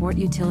luxury sport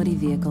utility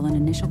vehicle and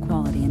initial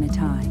quality in a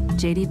tie.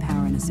 J.D.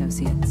 Power &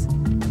 Associates.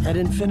 At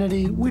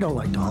Infinity, we don't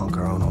like to honk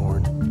our own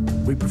horn.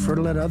 We prefer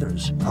to let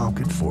others honk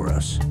it for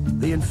us.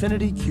 The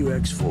Infinity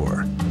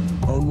QX4.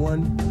 Own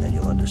one and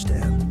you'll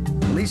understand.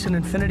 Lease an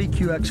Infinity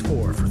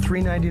QX4 for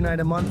 $399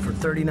 a month for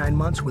 39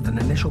 months with an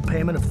initial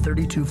payment of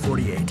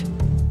 $32.48.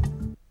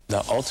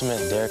 The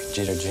ultimate Derek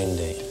Jeter dream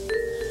date.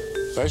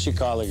 First you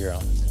call a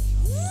girl.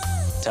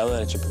 Tell her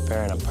that you're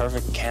preparing a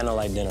perfect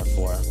candlelight dinner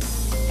for her.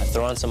 I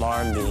throw in some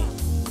R&B.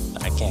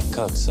 I can't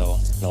cook, so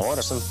I'll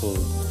order some food.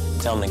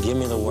 Tell them to give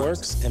me the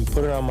works and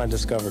put it on my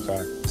Discover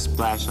card.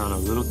 Splash on a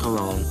little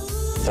cologne.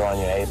 throw on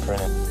your apron.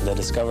 The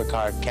Discover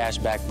Card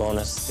cashback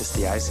bonus is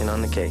the icing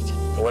on the cake.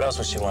 What else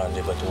would she want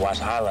to do but to watch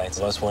highlights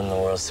of us winning the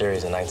World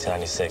Series in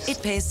 1996?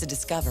 It pays to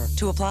Discover.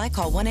 To apply,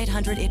 call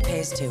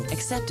 1-800-IT-PAYS-TO.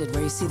 Accepted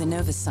where you see the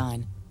Novus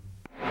sign.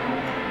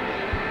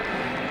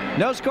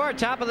 No score,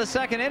 top of the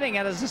second inning,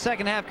 and as the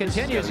second half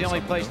continues, the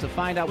only place to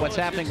find out what's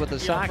happening with the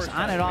Sox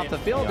on and off the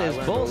field is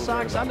Bull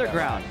Sox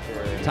Underground.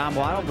 Tom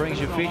Waddle brings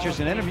you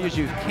features and interviews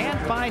you can't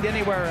find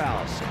anywhere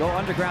else. Go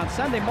underground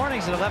Sunday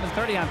mornings at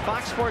 11:30 on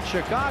Fox Sports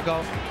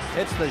Chicago.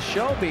 It's the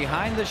show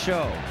behind the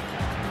show.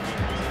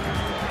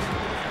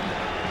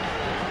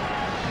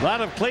 A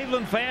lot of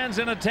Cleveland fans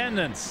in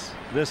attendance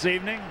this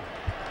evening,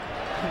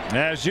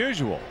 as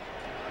usual.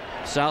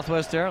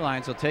 Southwest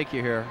Airlines will take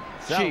you here.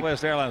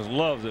 Southwest Airlines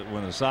loves it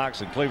when the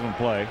Sox and Cleveland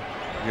play.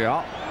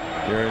 Yeah.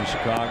 Here in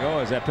Chicago,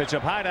 as that pitch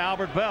up high to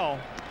Albert Bell,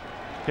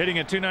 hitting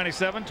at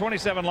 297,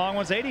 27 long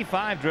ones,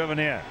 85 driven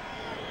in.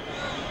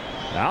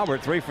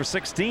 Albert 3 for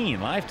 16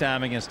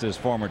 lifetime against his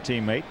former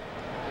teammate.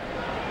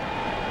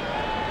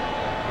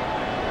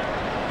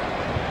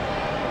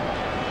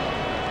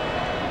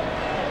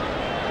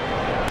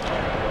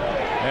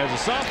 There's a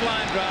soft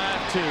line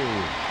drive to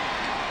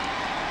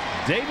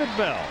David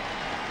Bell.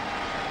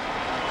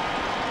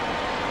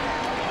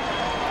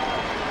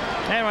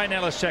 And right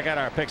now, let's check out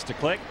our picks to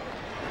click.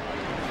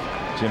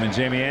 Jim and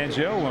Jamie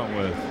Angio went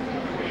with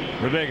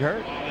the Big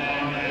Hurt.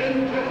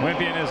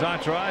 Wimpy and his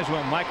entourage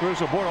went Mike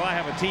Russo. Boy, do I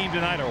have a team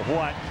tonight or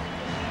what?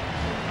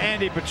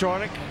 Andy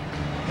Petronic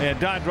and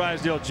Don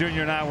Drysdale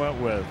Jr. and I went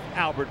with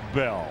Albert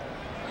Bell.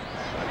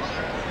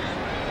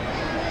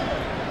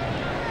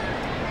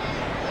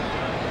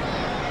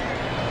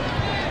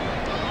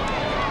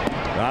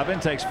 Robin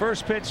takes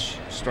first pitch,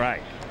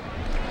 strike.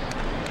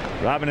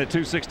 Robin at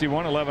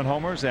 261, 11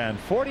 homers, and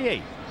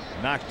 48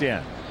 knocked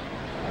in.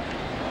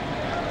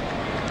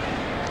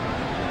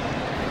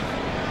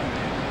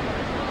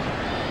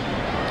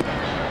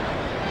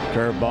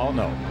 Curveball,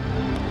 no.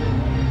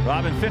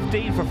 Robin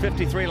 15 for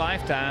 53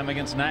 lifetime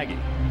against Nagy.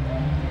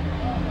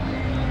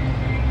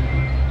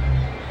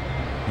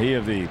 He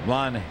of the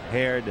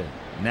blonde-haired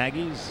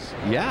Nagys.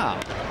 Yeah.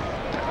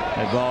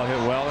 That ball hit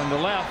well into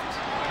left.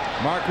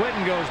 Mark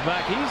Whitten goes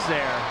back. He's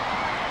there.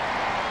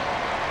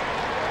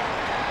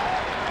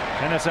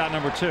 And that's out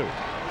number 2.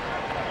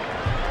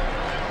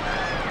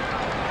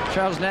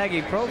 Charles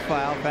Nagy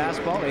profile,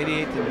 fastball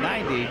 88 to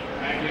 90.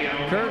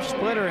 Curve,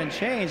 splitter, and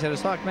change, as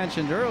Hawk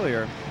mentioned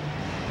earlier.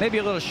 Maybe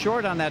a little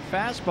short on that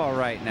fastball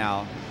right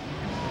now.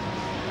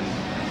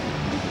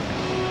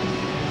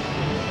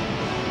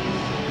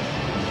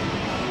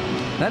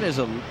 That is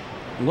a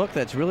look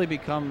that's really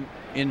become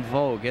in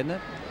vogue, isn't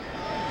it?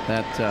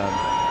 That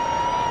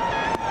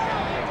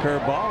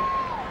curveball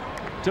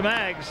to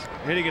Mags,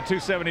 hitting at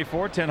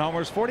 274, 10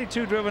 homers,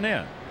 42 driven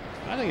in.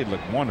 I think it'd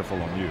look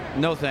wonderful on you.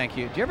 No, thank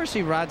you. Do you ever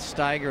see Rod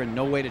Steiger in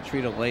No Way to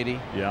Treat a Lady?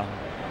 Yeah.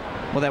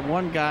 Well, that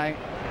one guy,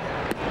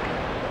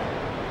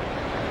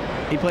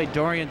 he played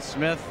Dorian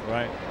Smith.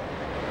 Right.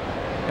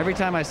 Every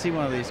time I see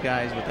one of these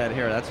guys with that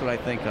hair, that's what I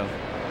think of.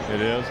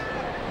 It is?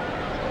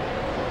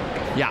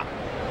 Yeah.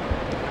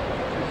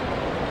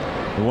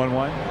 The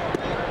 1-1,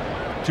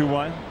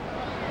 2-1.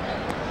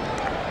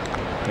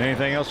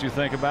 Anything else you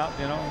think about,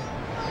 you know?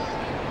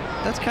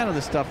 That's kind of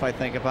the stuff I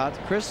think about.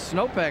 Chris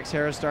Snopek's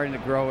hair is starting to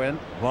grow in.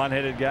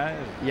 Blonde-headed guy?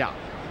 Yeah.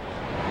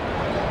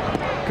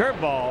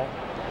 Curveball.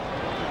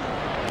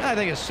 I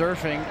think it's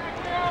surfing.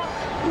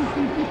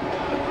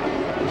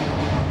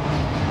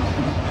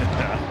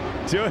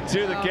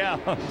 2-2 the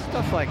count.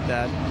 Stuff like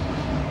that.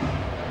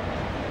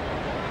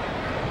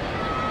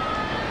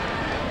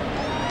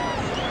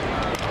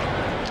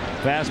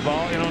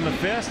 Fastball in on the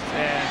fist,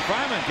 and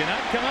Fryman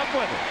cannot come up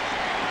with it.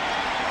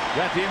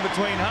 Got the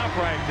in-between hop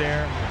right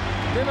there.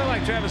 They look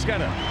like Travis got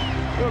a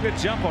real good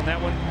jump on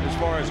that one as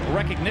far as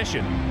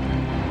recognition.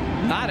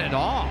 Not at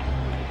all.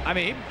 I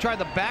mean, he tried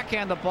to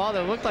backhand the ball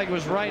that looked like it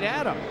was right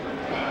at him.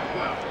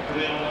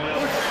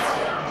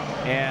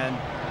 And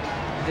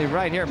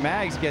right here,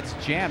 Mags gets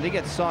jammed. He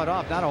gets sawed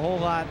off. Not a whole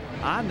lot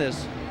on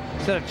this.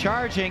 Instead of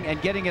charging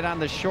and getting it on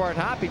the short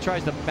hop, he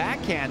tries to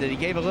backhand it. He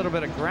gave a little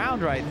bit of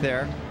ground right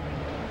there.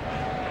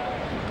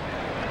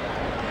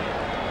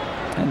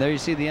 And there you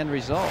see the end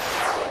result.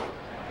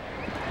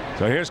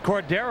 So here's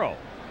Cordero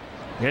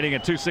hitting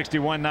at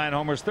 261, 9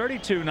 homers,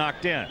 32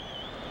 knocked in.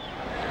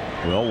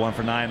 Will 1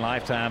 for 9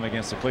 lifetime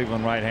against the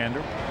Cleveland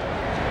right-hander.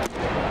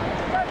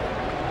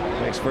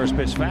 Takes first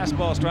pitch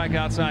fastball, strike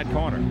outside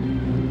corner.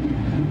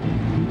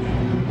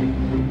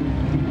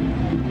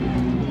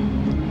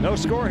 No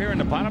score here in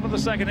the bottom of the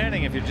second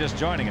inning if you're just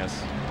joining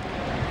us.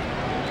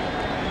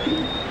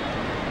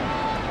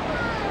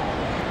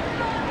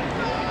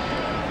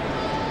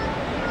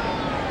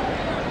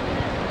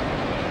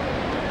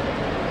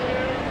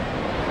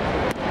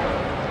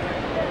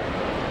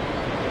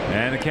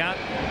 And the count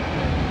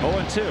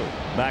 0-2.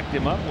 Backed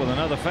him up with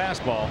another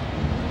fastball.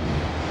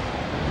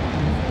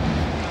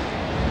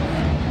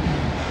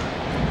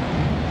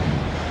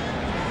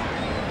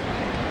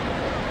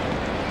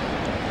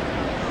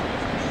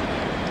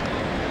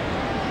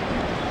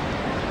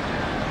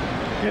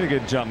 Made a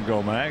good jump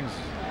go, Mags.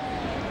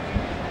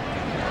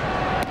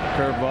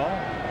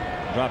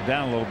 Curveball. Dropped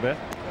down a little bit.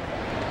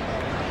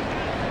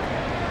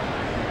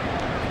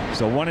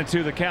 So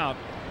 1-2 the count.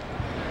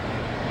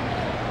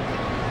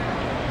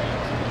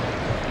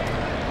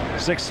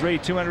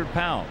 6'3", 200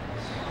 pounds.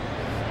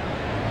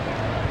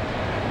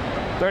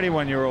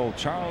 31-year-old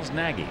Charles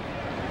Nagy.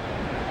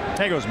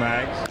 There goes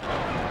Mags.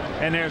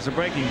 And there's the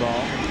breaking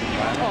ball.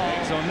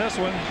 So on this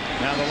one,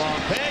 now the long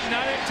peg,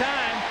 not in time.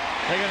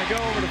 They're going to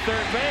go over to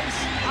third base.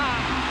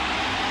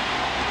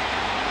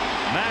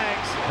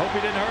 Mags, hope he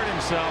didn't hurt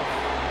himself.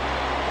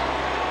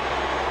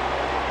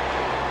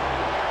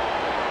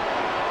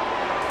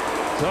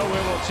 So we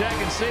will check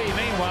and see.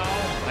 Meanwhile,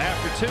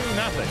 after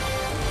 2-0.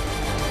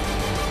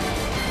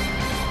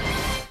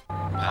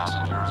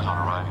 Passengers on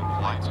arriving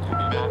flights can be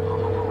back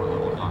from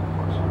overruled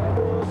concourse.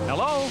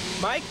 Hello?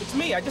 Mike, it's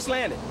me. I just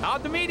landed.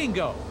 How'd the meeting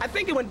go? I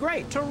think it went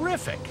great.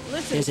 Terrific.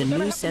 Listen, There's a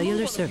new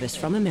cellular service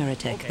from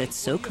Ameritech that's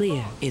so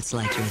clear, it's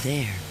like you're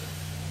there.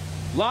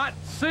 Lot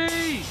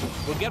C!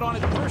 We'll get on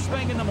it first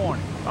thing in the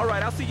morning. All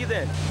right, I'll see you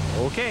then.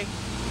 Okay.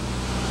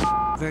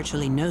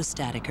 Virtually no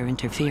static or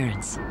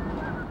interference.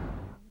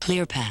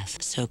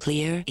 ClearPath, so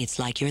clear, it's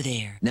like you're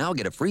there. Now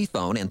get a free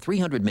phone and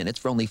 300 minutes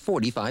for only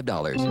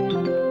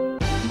 $45.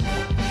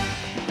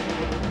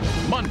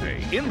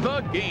 Monday in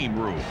the game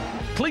room.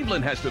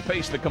 Cleveland has to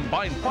face the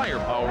combined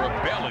firepower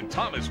of Bell and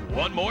Thomas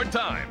one more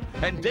time.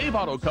 And Dave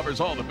Otto covers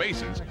all the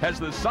bases as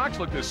the Sox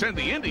look to send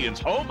the Indians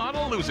home on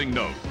a losing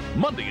note.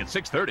 Monday at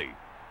 6:30.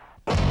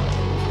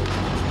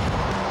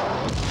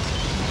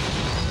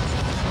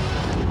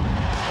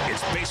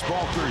 It's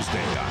Baseball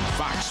Thursday on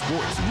Fox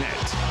Sports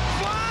Net.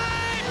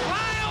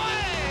 Fly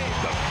away!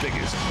 The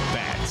biggest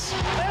bats.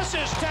 This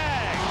is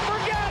tag.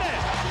 Forget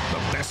it.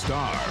 The best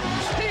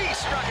arms. He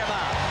struck him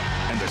out.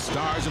 And the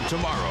stars of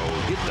tomorrow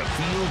hit the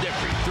field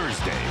every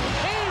Thursday.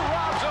 He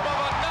robs him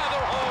of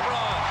another home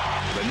run.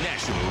 The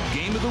National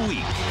Game of the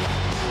Week.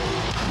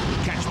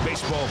 Catch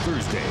Baseball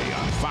Thursday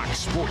on Fox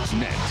Sports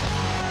Net.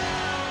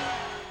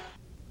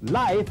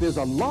 Life is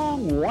a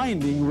long,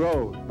 winding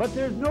road, but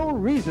there's no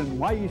reason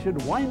why you should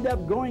wind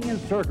up going in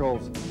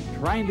circles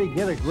trying to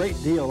get a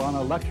great deal on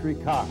a luxury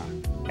car.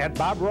 At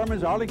Bob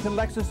Rohrman's Arlington,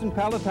 Lexus &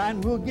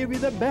 Palatine, we'll give you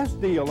the best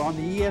deal on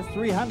the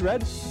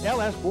ES300,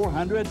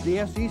 LS400,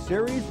 DSC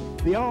Series,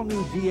 the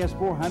all-new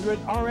GS400,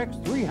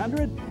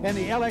 RX300, and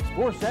the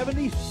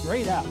LX470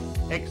 straight up.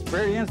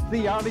 Experience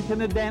the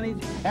Arlington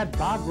advantage at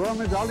Bob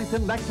Rohrman's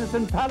Arlington, Lexus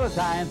 &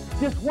 Palatine,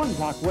 just 1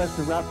 block west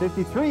of Route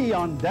 53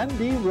 on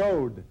Dundee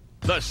Road.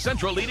 The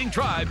Central Leading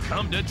Tribe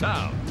come to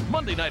town.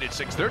 Monday night at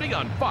 6:30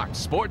 on Fox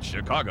Sports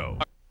Chicago.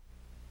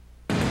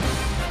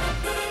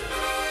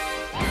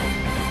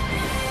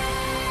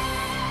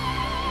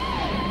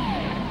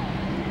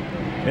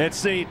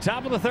 It's the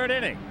top of the 3rd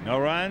inning. No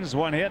runs,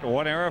 1 hit,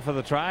 1 error for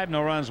the Tribe.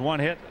 No runs, 1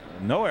 hit,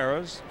 no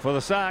errors for the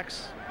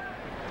Sox.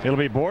 It'll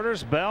be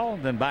Borders, Bell,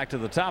 then back to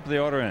the top of the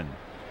order in.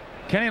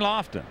 Kenny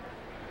Lofton.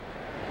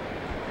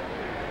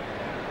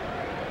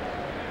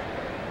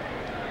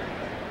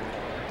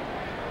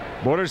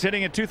 Borders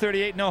hitting at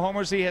 .238, no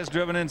homers. He has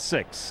driven in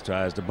 6.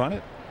 Tries to bunt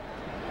it.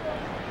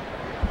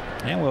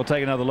 And we'll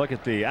take another look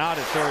at the out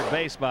at third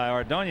base by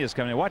Ordonez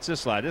coming in. Watch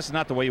this slide. This is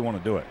not the way you want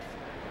to do it.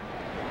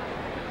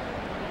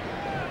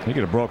 He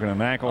could have broken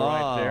an ankle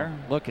right there.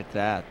 Look at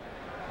that.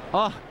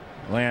 Oh,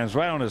 lands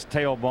right on his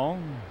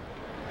tailbone.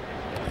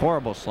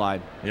 Horrible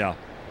slide. Yeah.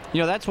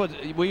 You know, that's what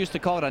we used to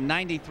call it, a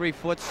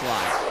 93-foot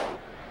slide.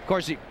 Of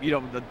course, you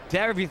know,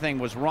 everything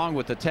was wrong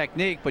with the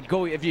technique, but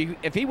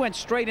if he went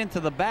straight into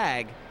the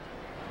bag,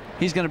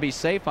 he's going to be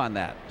safe on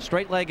that.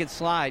 Straight-legged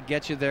slide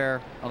gets you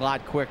there a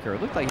lot quicker.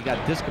 It looked like he got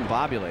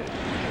discombobulated.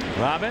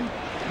 Robin,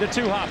 the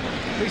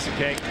 2-hopper. Piece of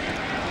cake.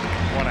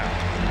 1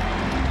 out.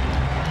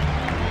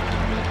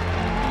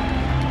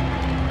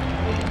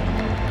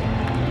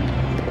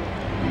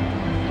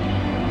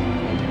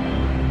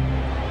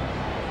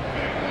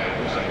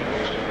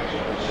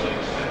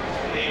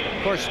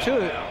 Of course,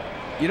 too,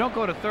 you don't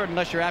go to third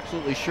unless you're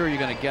absolutely sure you're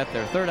going to get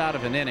there. Third out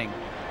of an inning.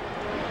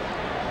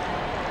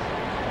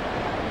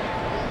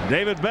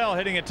 David Bell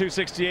hitting at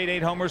 .268,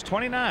 8 homers,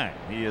 29.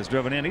 He is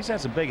driven in. He's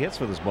had some big hits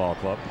for this ball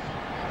club.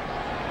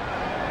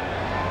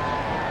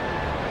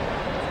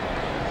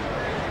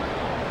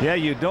 Yeah,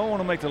 you don't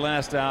want to make the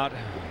last out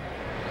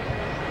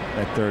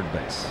at third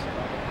base.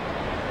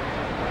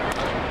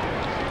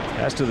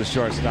 That's to the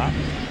shortstop,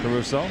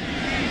 Caruso.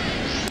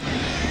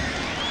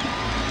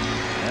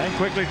 And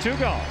quickly 2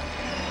 gone.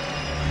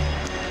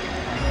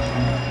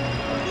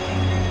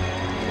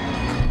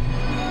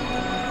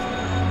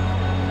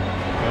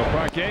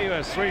 Parque, who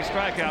has 3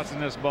 strikeouts in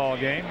this ball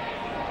game.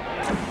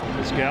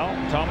 Pascal,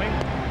 Tommy,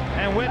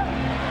 and Whit.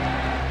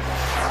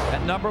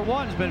 That number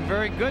 1 has been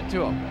very good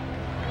to him.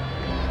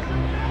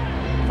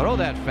 Throw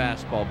that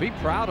fastball. Be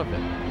proud of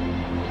it.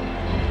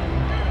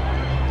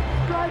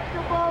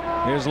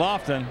 Here's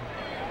Lofton.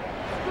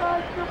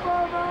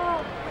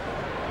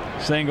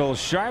 Singles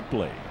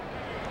sharply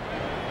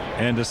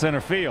into center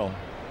field.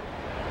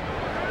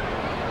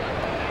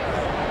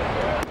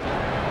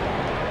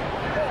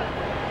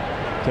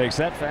 Takes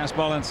that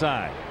fastball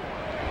inside.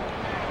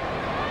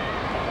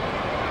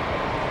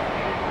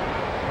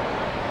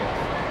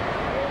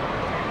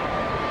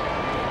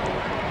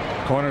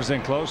 Corners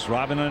in close.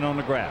 Robin in on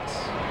the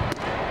grass.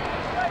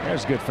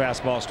 There's a good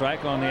fastball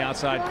strike on the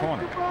outside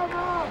corner.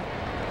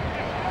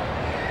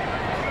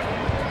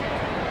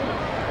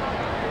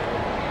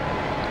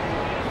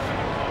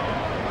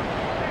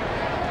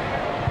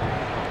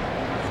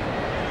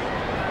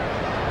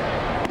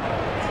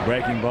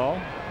 Breaking ball.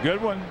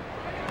 Good one.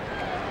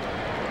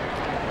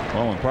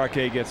 Well, when Parque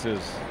gets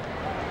his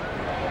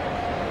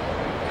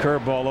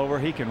curveball over,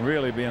 he can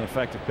really be an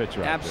effective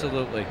pitcher.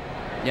 Absolutely.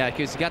 Yeah,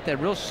 because he's got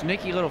that real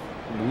sneaky little,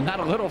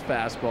 not a little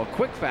fastball,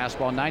 quick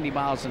fastball, 90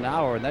 miles an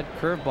hour, and that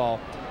curveball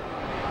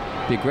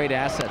be a great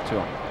asset to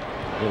him.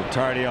 A little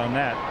tardy on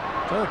that.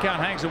 So the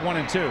count hangs at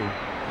 1-2.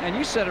 And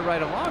you said it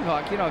right along,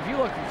 Hawk. You know, if you're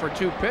looking for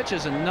 2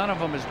 pitches and none of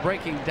them is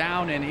breaking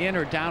down and in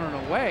or down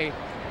and away,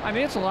 I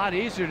mean, it's a lot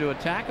easier to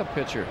attack a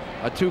pitcher,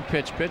 a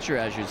 2-pitch pitcher,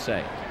 as you'd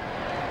say.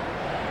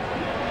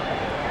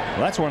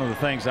 Well, that's one of the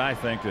things I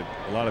think that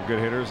a lot of good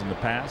hitters in the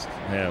past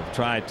have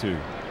tried to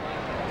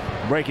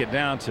break it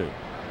down to.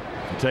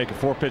 If you take a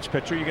 4-pitch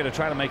pitcher, you got to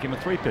try to make him a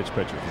 3-pitch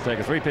pitcher. If you take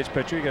a 3-pitch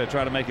pitcher, you got to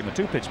try to make him a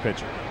 2-pitch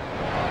pitcher.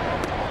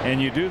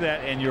 And you do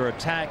that in your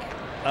attack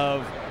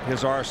of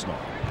his arsenal,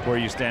 where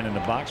you stand in the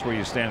box, where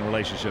you stand in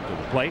relationship to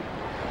the plate.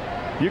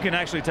 You can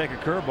actually take a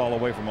curveball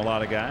away from a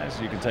lot of guys.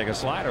 You can take a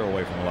slider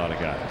away from a lot of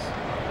guys.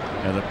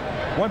 And the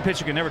one pitch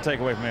you can never take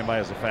away from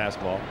anybody is a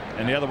fastball,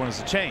 and the other one is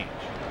a change.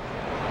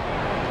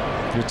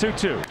 The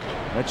 2-2.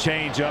 That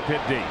change up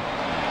hit deep.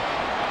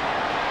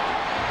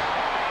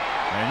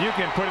 And you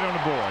can put it on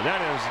the board.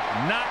 That is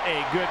not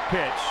a good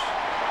pitch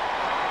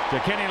to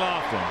Kenny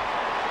Lofton.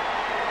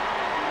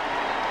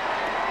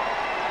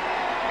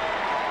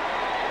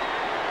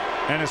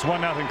 And it's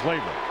 1-0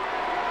 Cleveland.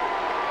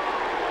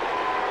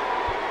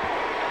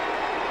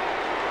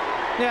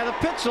 Yeah, the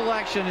pitch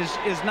selection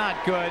is not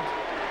good,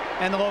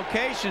 and the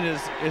location is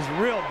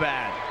real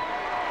bad.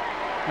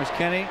 There's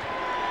Kenny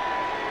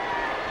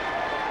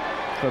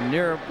from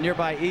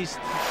nearby East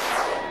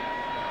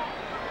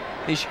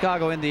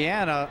Chicago,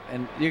 Indiana,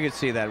 and you can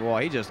see that.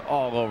 Boy, he just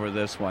all over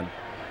this one.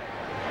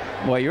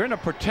 Boy, you're in a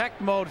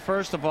protect mode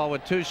first of all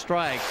with 2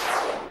 strikes,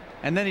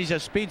 and then he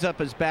just speeds up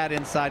his bat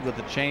inside with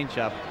the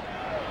changeup.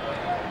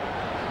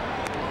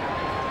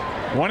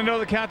 1-0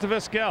 the count to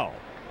Vizquel.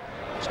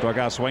 Struck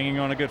out swinging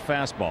on a good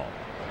fastball.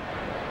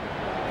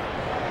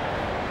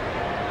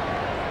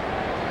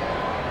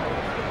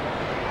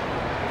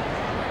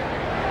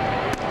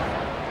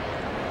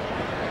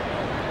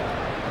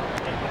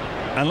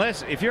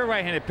 Unless, if you're a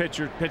right-handed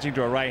pitcher pitching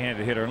to a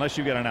right-handed hitter, unless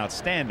you've got an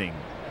outstanding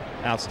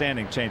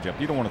changeup,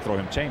 you don't want to throw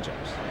him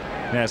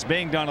changeups. Now, it's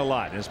being done a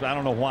lot. I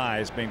don't know why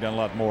it's being done a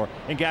lot more,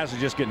 and guys are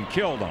just getting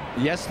killed on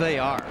it. Yes, they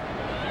are.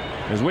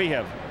 Because we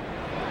have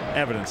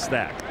evidence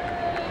that.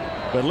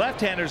 But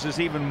left-handers is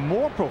even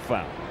more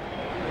profound.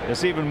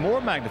 It's even more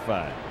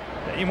magnified.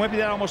 Maybe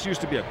that almost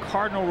used to be a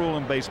cardinal rule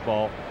in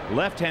baseball.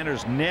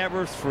 Left-handers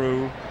never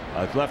threw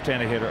a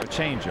left-handed hitter a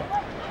changeup.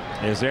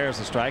 There's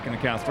the strike, and the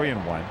count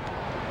 3-1.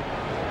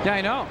 Yeah,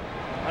 I know.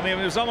 I mean,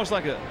 it was almost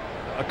like a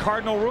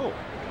cardinal rule.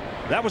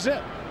 That was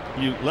it.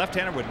 You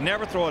left-hander would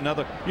never throw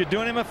another. You're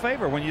doing him a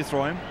favor when you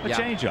throw him a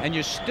changeup. And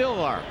you still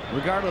are,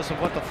 regardless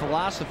of what the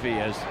philosophy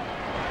is.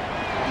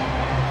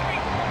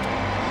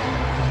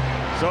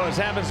 So as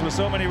happens with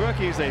so many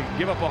rookies, they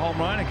give up a home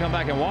run and come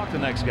back and walk the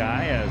next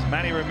guy, as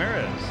Manny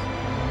Ramirez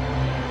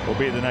will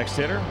be the next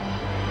hitter.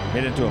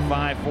 Hit into a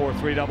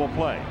 5-4-3 double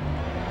play.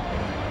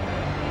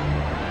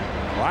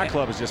 Well, our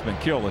club has just been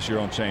killed this year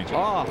on changeup.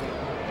 Oh.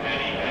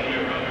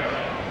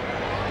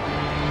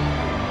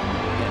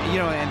 You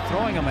know, and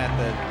throwing them at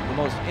the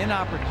most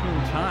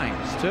inopportune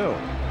times, too.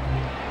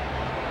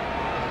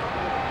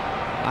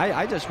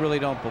 I just really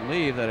don't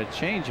believe that a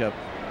changeup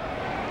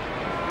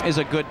is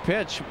a good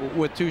pitch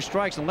with 2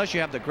 strikes unless you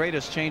have the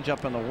greatest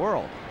changeup in the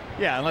world.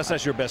 Yeah, unless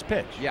that's your best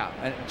pitch. Yeah,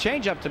 and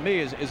changeup to me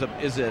is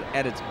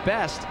at its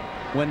best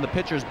when the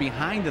pitcher's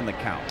behind in the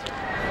count.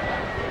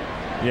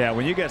 Yeah,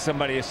 when you got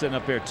somebody sitting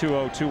up there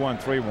 2-0,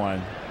 2-1,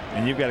 3-1,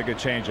 and you've got a good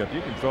changeup,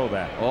 you can throw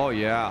that. Oh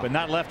yeah. But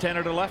not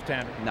left-hander to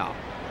left-hander. No.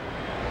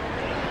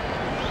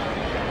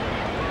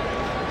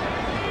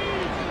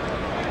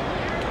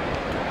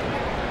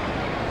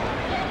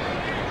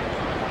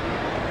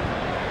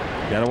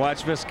 Got to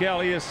watch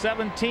Vizquel. He is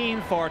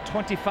 17 for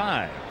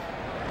 25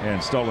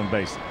 in stolen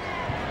bases.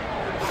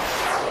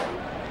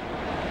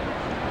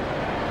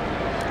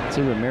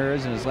 See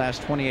Ramirez in his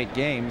last 28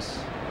 games,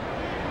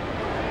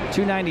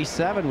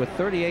 297 with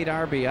 38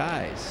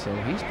 RBIs. So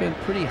he's been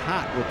pretty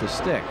hot with the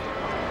stick.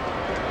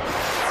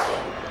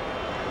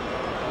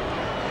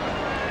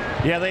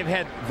 Yeah, they've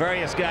had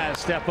various guys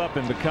step up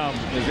and become,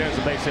 there's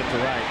a base hit to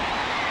right,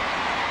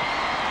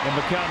 and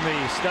become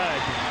the stud,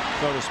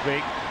 so to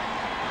speak.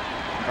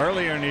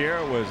 Earlier in the year,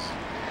 it was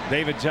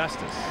David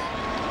Justice.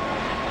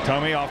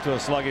 Tommy off to a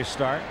sluggish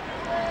start.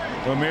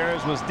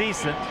 Ramirez was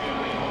decent.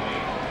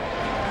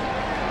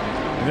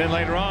 And then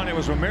later on, it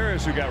was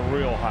Ramirez who got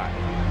real hot.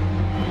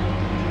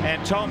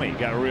 And Tommy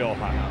got real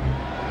hot.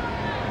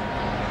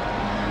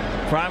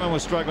 Fryman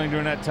was struggling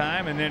during that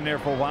time, and then there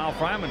for a while,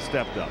 Fryman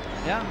stepped up.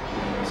 Yeah.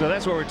 So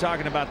that's what we're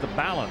talking about, the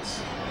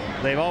balance.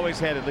 They've always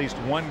had at least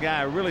one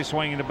guy really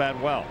swinging the bat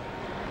well.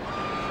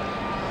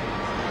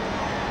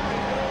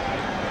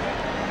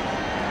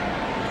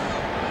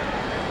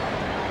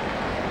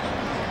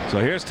 So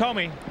here's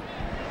Tomey,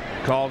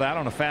 called out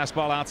on a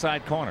fastball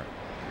outside corner.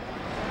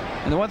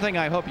 And the one thing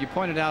I hope you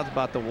pointed out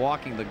about the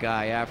walking the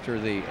guy after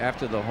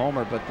the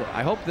homer, but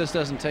I hope this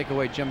doesn't take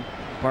away Jim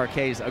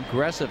Parque's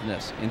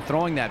aggressiveness in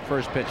throwing that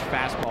first pitch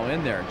fastball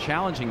in there,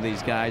 challenging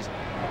these guys,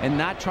 and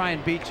not try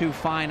and be too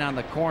fine on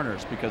the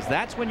corners, because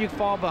that's when you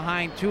fall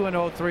behind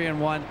 2-0,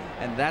 3-1,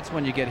 and that's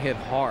when you get hit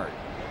hard.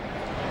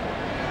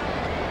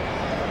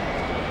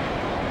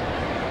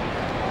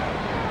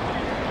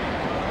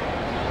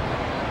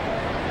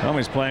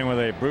 Tomey's playing with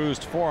a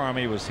bruised forearm.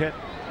 He was hit.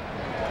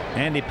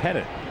 Andy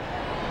Pettit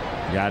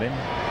got him.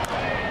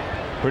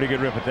 Pretty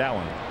good rip at that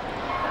one.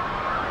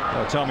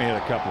 Well, Tomey hit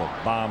a couple of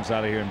bombs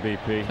out of here in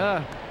BP.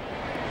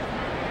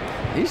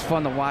 He's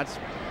fun to watch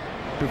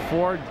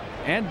before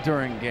and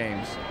during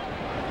games.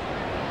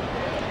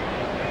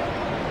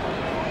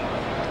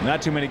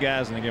 Not too many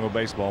guys in the game of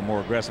baseball more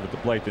aggressive at the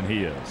plate than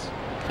he is.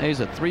 He's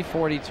a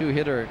 .342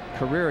 hitter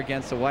career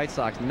against the White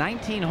Sox.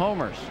 19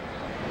 homers,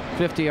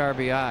 50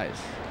 RBIs.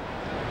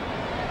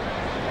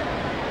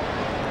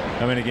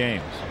 How many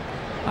games?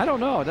 I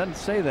don't know. It doesn't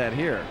say that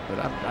here, but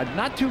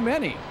not too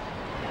many.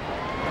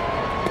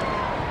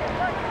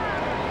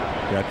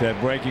 Got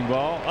that breaking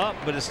ball up,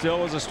 but it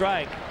still was a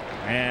strike.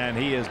 And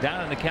he is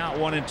down in the count,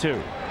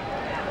 1-2.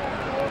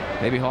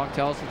 Maybe Hawk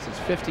tells us it's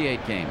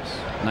 58 games,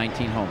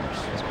 19 homers.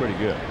 That's pretty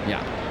good.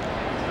 Yeah.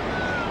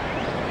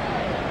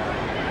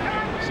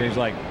 Seems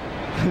like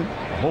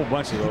a whole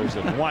bunch of those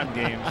have won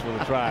games for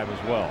the Tribe as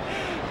well.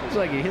 Seems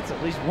like he hits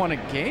at least one a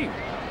game.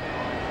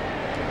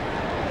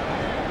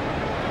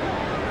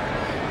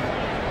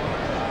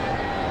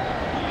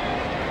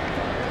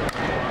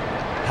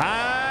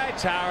 High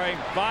towering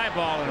fly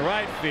ball in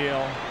right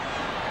field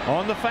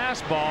on the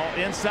fastball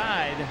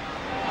inside.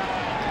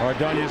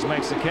 Ordonez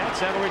makes the catch.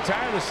 That'll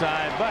retire the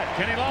side, but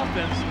Kenny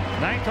Lofton's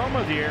 9th home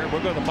of the year.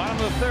 We'll go to the bottom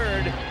of the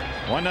third.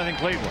 1-0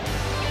 Cleveland.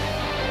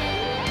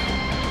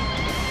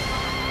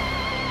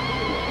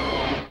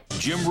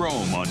 Jim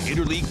Rome on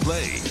interleague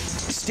play.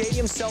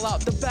 Stadiums sell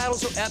out. The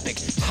battles are epic.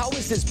 How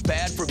is this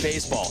bad for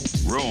baseball?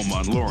 Rome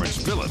on Lawrence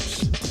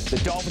Phillips. The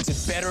Dolphins had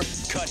better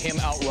cut him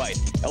outright.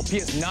 LP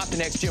is not the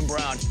next Jim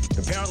Brown.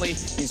 Apparently,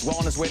 he's well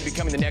on his way to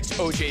becoming the next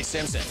O.J.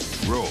 Simpson.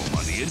 Rome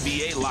on the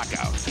NBA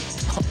lockout.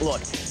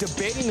 Look,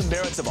 debating the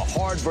merits of a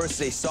hard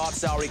versus a soft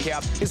salary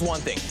cap is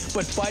one thing,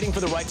 but fighting for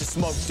the right to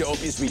smoke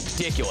dope is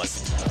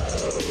ridiculous.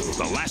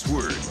 The Last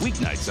Word,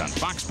 weeknights on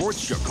Fox Sports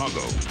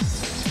Chicago.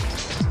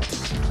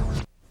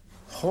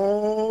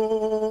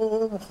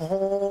 Home,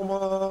 home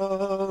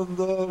on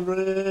the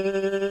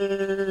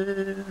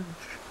range,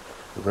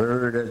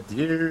 where the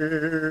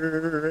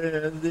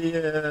deer and the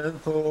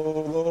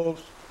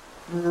antelopes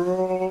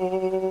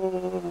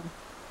roam.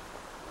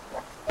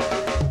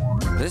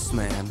 This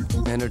man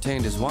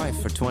entertained his wife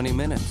for 20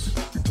 minutes.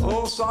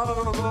 Oh, son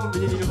of a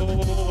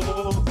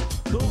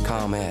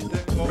ComEd,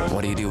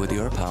 what do you do with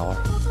your power?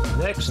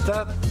 Next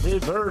up,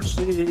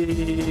 diversity.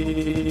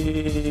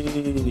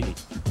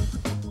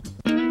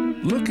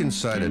 Look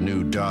inside a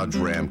new Dodge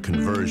Ram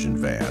conversion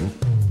van,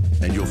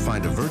 and you'll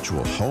find a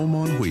virtual home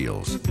on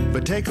wheels.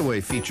 But take away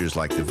features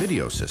like the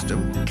video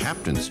system,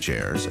 captain's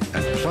chairs,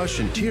 and plush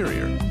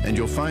interior, and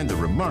you'll find the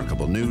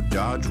remarkable new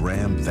Dodge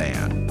Ram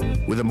van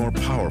with a more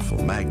powerful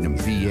Magnum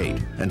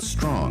V8 and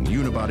strong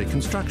unibody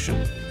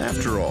construction.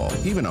 After all,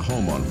 even a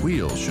home on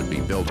wheels should be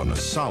built on a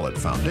solid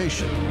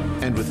foundation.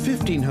 And with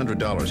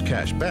 $1,500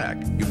 cash back,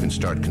 you can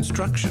start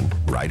construction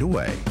right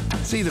away.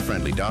 See the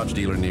friendly Dodge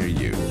dealer near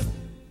you.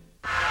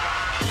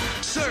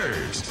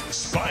 Serves,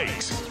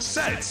 spikes,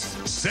 sets,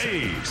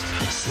 saves,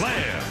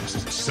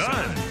 slams,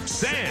 sun,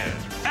 sand,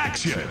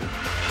 action.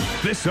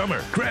 This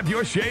summer, grab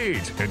your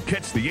shades and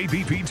catch the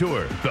ABP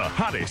Tour, the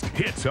hottest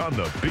hits on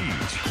the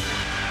beach.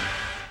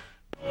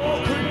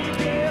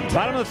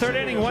 Bottom of the third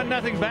inning,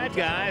 1-0 bad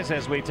guys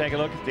as we take a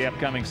look at the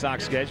upcoming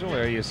Sox schedule.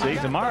 There you see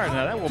tomorrow.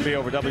 Now that will be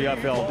over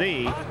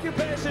WFLD,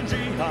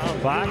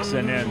 Fox,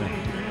 and then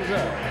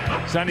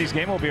Sunday's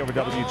game will be over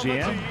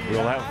WGN.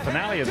 We'll have a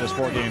finale of this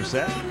 4-game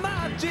set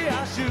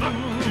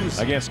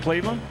against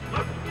Cleveland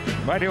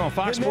right here on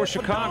Fox Sports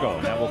Chicago.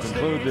 And that will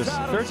conclude this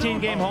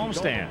 13-game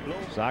homestand.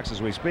 Sox,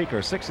 as we speak, are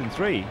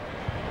 6-3.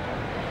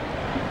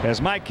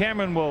 As Mike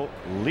Cameron will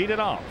lead it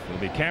off.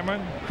 It'll be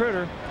Cameron,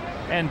 Critter,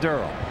 and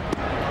Durrell.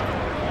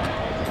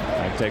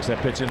 Mike takes that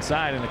pitch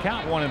inside, and the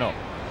count 1-0.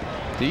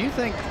 Do you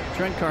think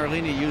Trent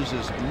Carlini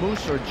uses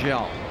mousse or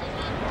gel?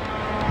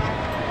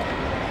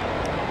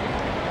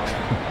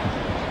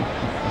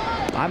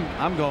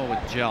 I'm going with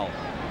gel.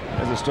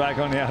 There's a strike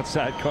on the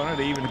outside corner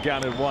to even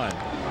count at 1.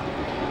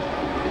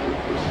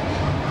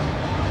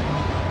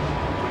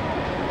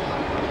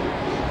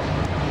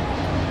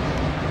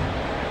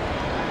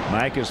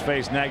 Mike has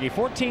faced Nagy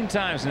 14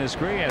 times in his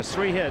career. He has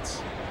 3 hits.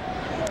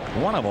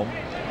 One of them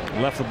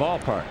left the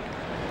ballpark.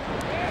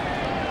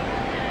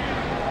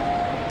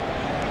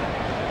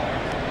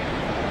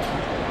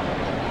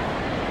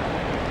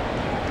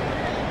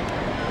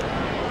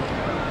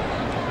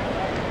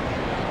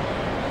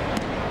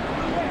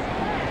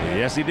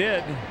 Yes, he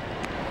did.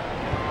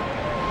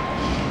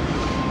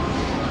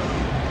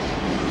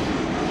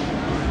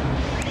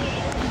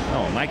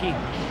 Oh, Mikey.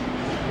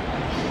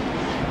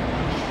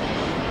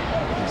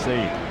 Let's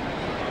see.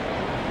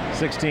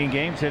 16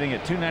 games, hitting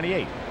at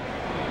 .298.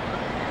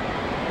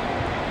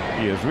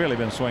 He has really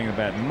been swinging the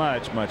bat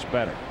much, much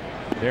better.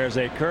 There's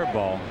a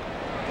curveball.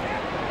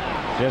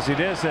 Yes, he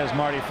did, says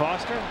Marty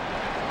Foster.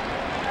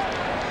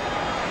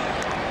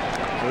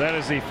 So that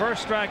is the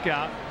first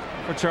strikeout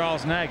for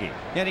Charles Nagy. Yeah,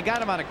 and he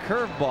got him on a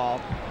curveball.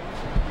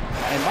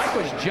 And Mike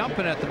was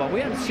jumping at the ball. We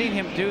haven't seen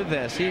him do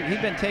this.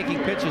 He'd been taking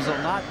pitches a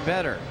lot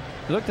better.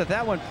 He looked at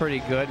that one pretty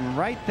good. And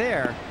right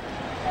there,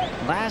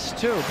 last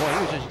two, boy, he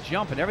was just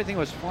jumping. Everything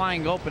was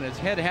flying open. His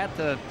head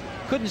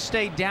couldn't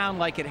stay down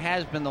like it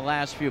has been the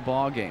last few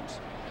ball games.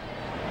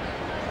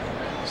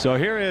 So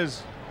here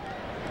is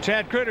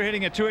Chad Kreuter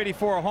hitting at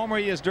 .284, a homer.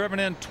 He has driven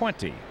in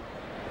 20.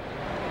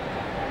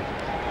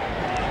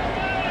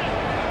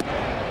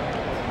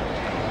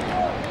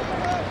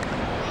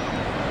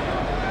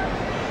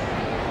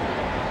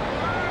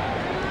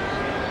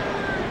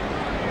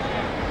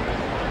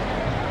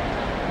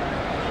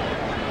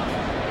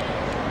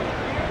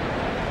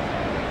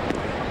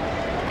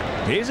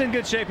 He's in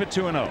good shape at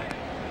 2-0.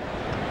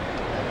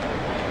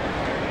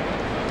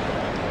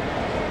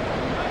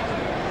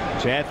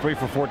 Chad 3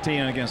 for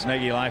 14 against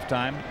Nagy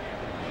lifetime.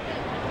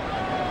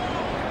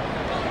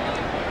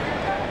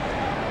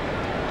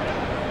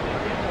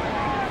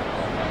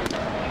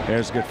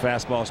 There's a good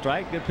fastball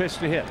strike. Good pitch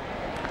to hit.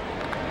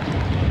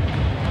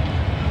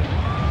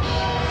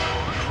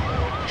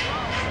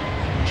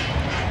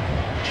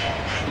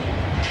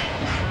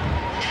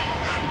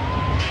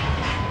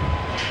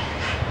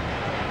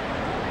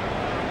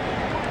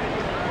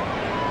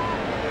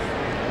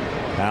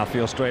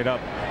 Outfield straight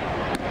up.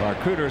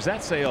 Kreuter's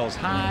that sails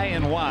high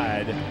and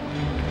wide.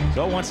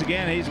 So once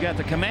again, he's got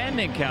the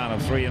commanding count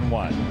of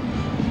 3-1.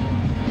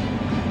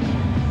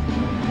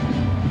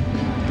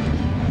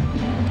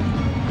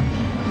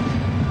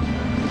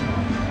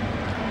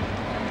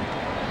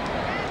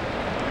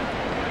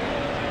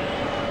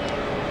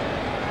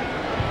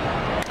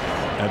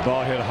 That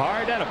ball hit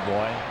hard. That a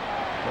boy.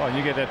 Well,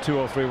 you get that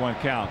 2-0-3-1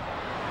 count.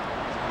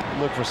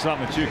 Look for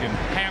something that you can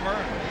hammer,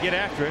 get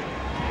after it.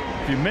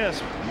 If you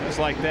miss, it's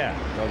like that,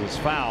 because it's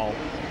foul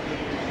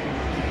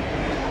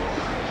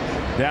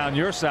down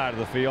your side of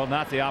the field,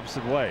 not the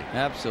opposite way.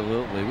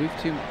 Absolutely. We've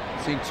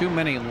seen too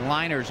many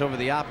liners over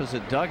the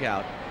opposite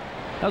dugout.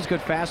 That was a good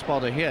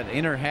fastball to hit.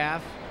 Inner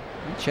half.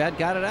 And Chad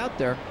got it out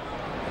there.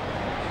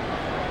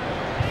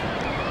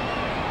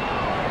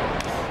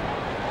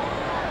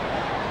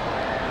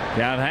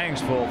 Count hangs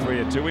full,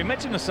 3-2. We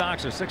mentioned the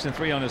Sox are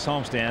 6-3 on this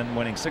homestand,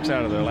 winning 6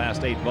 out of their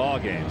last 8 ball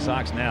games.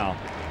 Sox now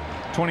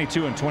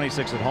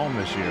 22-26 at home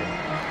this year.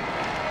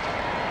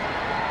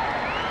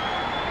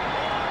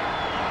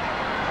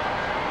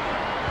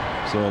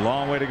 So a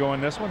long way to go in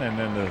this one, and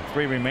then the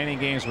 3 remaining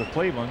games with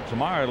Cleveland.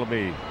 Tomorrow it'll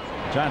be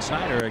John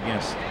Snyder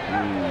against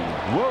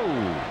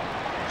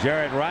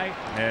Jarrett Wright,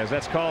 as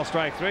that's called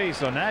strike 3.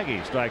 So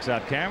Nagy strikes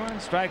out Cameron,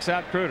 strikes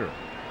out Kreuter.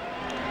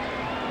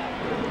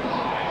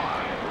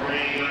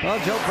 Well,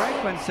 Joe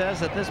Brinkman says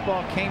that this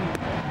ball came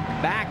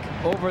back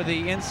over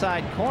the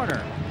inside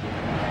corner.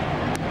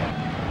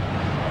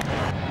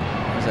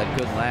 There's that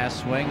good last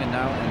swing,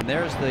 and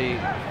there's the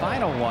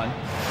final one.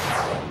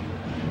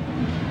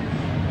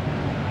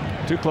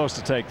 Too close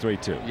to take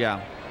 3-2.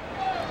 Yeah.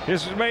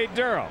 This is Ray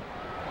Durham.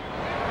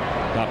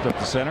 Popped up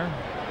the center.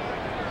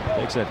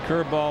 Takes that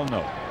curveball,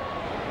 no.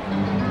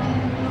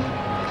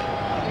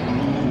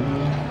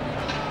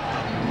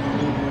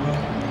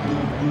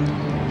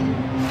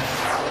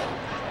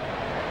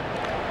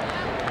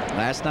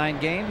 Last 9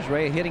 games,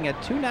 Ray hitting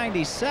at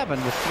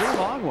 .297 with 3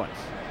 long ones.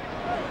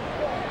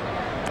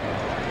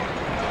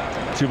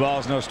 2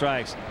 balls, no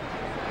strikes.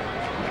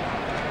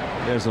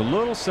 There's a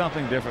little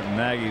something different in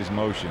Nagy's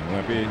motion.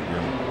 Wimpy,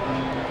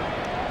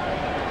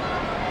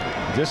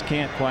 you just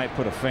can't quite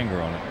put a finger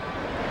on it.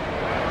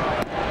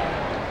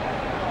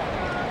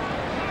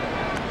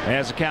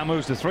 As the count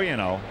moves to 3-0.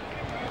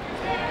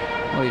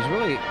 Well, he's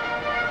really, I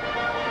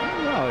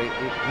don't know,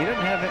 he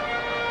doesn't have it.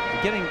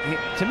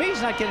 To me,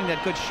 he's not getting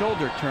that good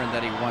shoulder turn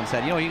that he once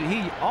had. You know,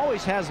 he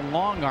always has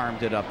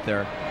long-armed it up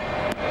there.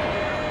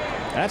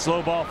 That's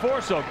low ball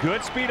 4, so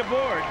good speed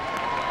aboard.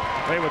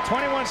 They with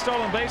 21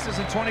 stolen bases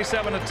and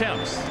 27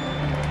 attempts.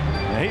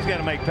 Now he's got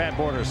to make Pat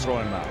Borders throw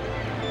him out.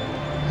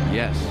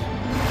 Yes.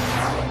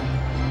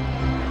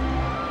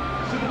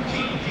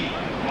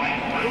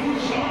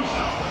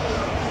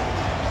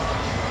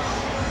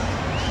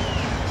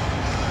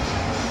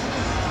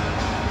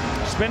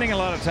 Spending a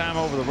lot of time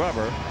over the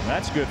rubber.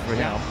 That's good for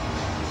him.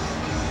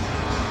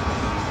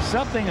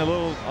 Something a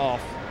little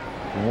off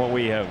from what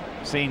we have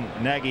seen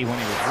Nagy when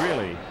he was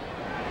really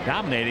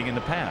dominating in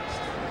the past.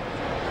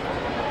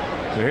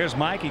 So here's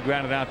Mike. He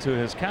grounded out to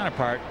his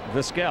counterpart,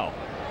 Vizquel.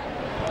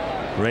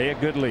 Ray, a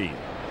good lead.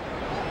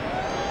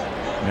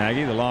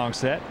 Nagy, the long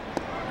set,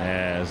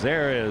 as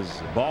there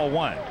is ball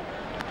 1.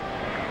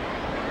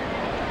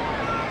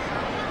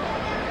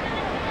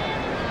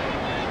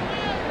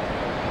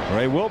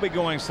 Ray will be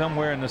going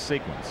somewhere in the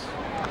sequence.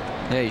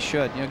 Yeah, he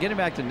should. You know, getting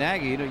back to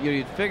Nagy,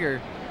 you'd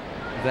figure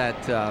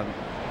that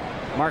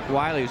Mark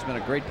Wiley, who's been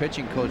a great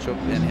pitching coach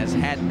and has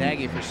had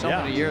Nagy for so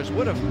many years,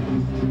 would have,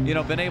 you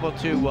know, been able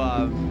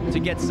to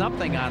get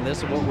something on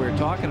this of what we were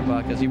talking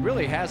about, because he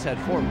really has had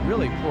 4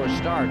 really poor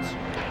starts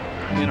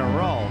in a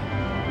row.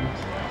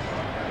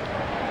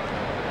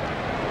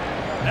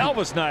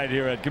 Elvis night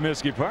here at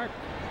Comiskey Park.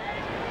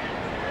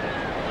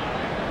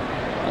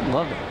 I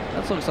love it.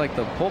 That looks like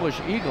the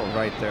Polish eagle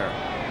right there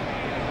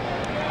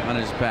on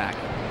his back.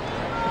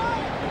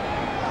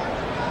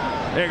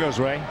 There goes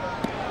Ray.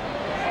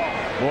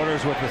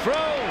 Borders with the throw,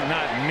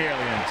 not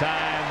nearly in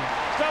time.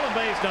 Stolen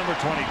base number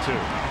 22.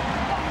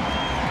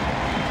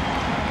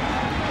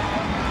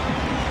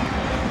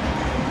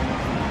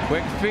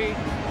 Quick feet.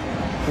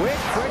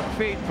 Quick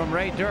feet from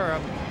Ray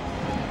Durham.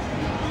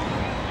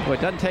 Well,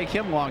 it doesn't take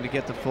him long to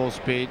get to full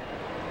speed.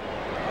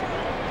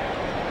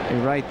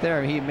 And right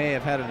there, he may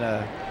have had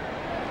a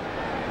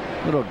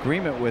little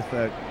agreement with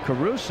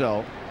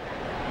Caruso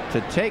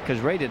to take, because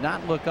Ray did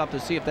not look up to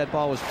see if that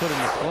ball was put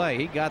into play.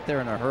 He got there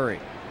in a hurry.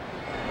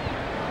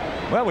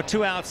 Well, with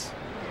 2 outs,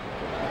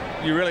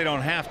 you really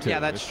don't have to. Yeah,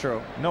 that's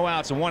true. No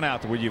outs and 1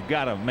 out where you've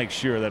got to make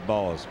sure that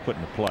ball is put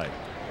into play.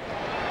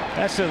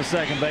 That's to the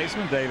second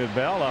baseman, David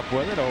Bell, up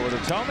with it over to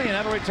Tomey, and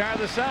that'll retire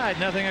the side.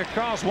 Nothing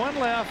across, 1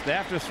 left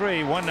after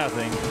 3,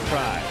 1-0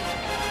 Pride.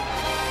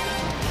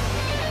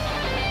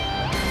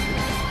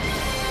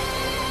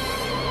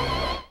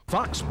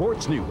 Fox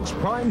Sports News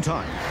prime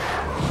time.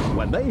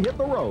 When they hit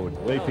the road,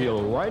 they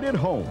feel right at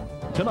home.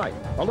 Tonight,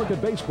 a look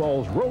at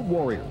baseball's Road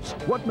Warriors.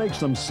 What makes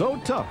them so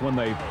tough when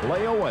they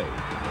play away?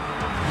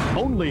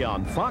 Only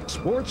on Fox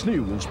Sports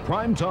News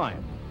prime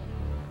time.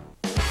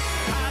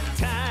 Hot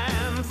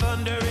time,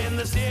 thunder in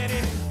the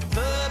city.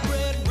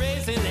 Thoroughbred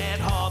racing at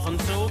Hawthorne,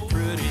 so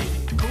pretty.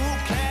 Cool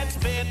cats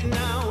betting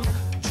on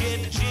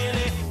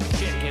chili.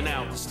 Checking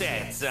out the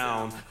stats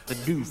on the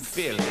new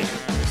Philly.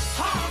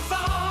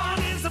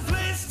 Hawthorne is the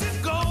place to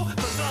go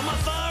for some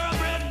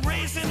thoroughbred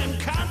racing and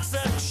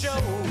concert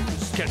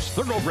shows. Catch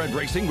Thoroughbred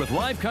Racing with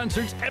live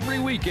concerts every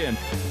weekend.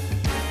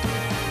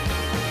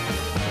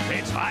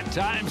 It's hot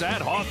times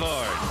at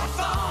Hawthorne.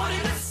 Hawthorne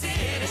in the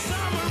city,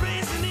 summer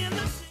racing in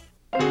the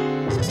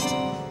city.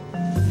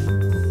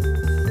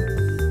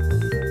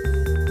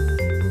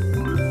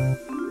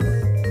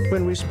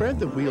 When we spread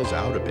the wheels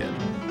out a bit,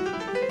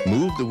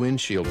 moved the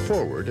windshield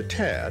forward a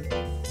tad,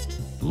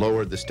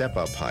 lowered the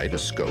step-up height a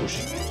skosh,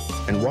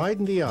 and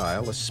widened the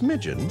aisle a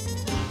smidgen,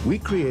 we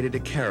created a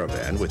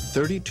Caravan with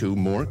 32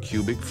 more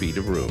cubic feet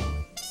of room.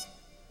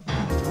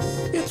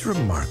 It's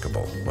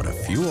remarkable what a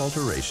few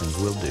alterations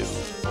will do.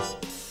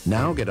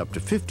 Now get up to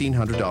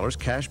 $1,500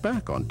 cash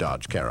back on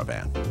Dodge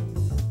Caravan.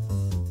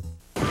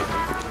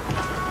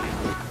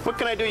 What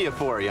can I do you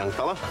for, young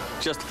fella?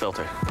 Just a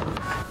filter.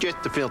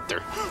 Just a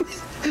filter.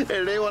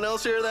 Did anyone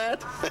else hear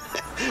that?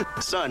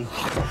 Son,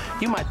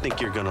 you might think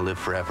you're gonna live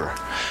forever,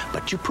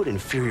 but you put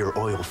inferior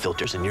oil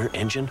filters in your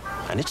engine,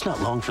 and it's not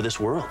long for this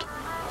world.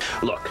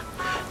 Look,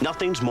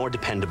 nothing's more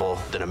dependable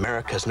than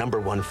America's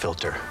 #1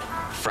 filter,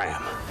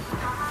 Fram.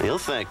 You'll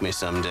thank me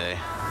someday.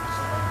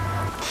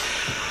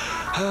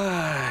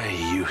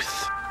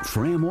 Youth.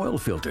 Fram oil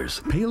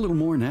filters. Pay a little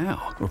more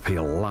now, or pay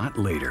a lot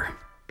later.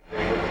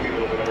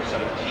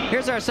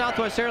 Here's our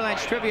Southwest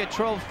Airlines Trivia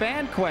Trove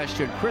fan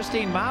question.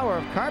 Christine Maurer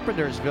of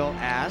Carpentersville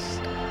asks,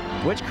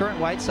 which current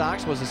White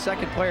Sox was the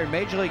second player in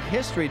Major League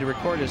history to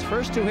record his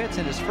first 2 hits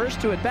and his first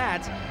 2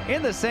 at-bats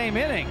in the same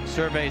inning?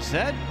 Survey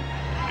said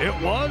it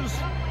was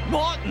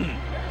Norton.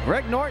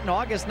 Greg Norton,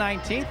 August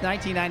 19th,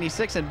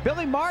 1996, and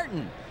Billy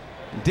Martin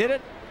did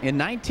it in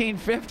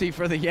 1950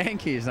 for the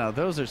Yankees. Now,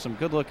 those are some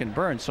good-looking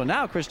burns. So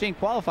now Christine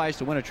qualifies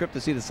to win a trip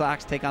to see the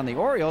Sox take on the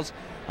Orioles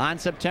on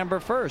September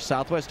 1st.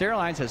 Southwest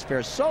Airlines has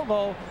fares so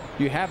low,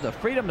 you have the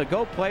freedom to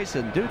go places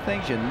and do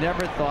things you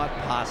never thought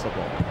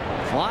possible.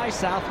 Fly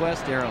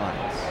Southwest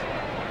Airlines.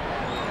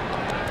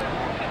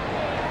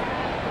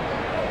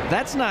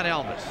 That's not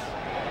Elvis.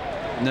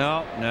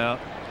 No.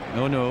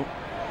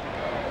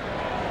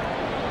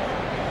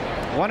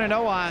 Want to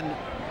know on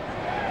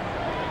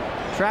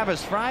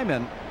Travis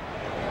Fryman.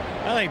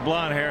 I think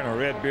blonde hair and a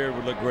red beard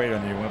would look great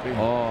on you, Wimpy.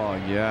 Oh,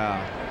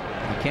 yeah.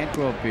 I can't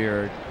grow a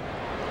beard,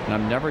 and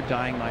I'm never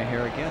dyeing my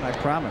hair again. I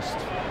promised.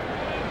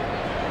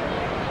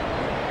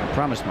 I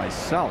promised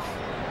myself.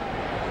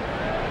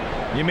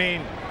 You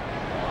mean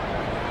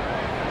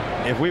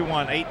if we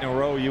won 8 in a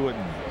row, you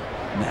wouldn't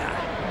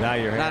dye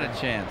your hair? Not a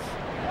chance.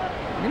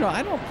 You know,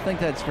 I don't think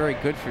that's very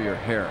good for your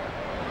hair.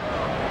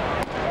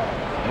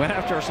 Went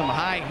after some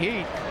high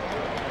heat.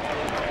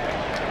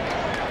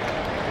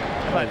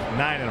 But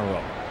 9 in a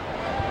row.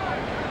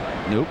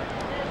 Nope.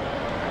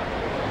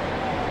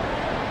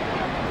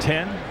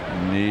 10?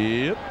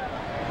 Nope.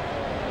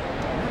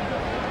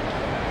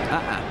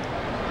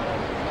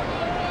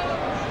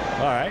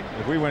 All right.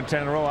 If we win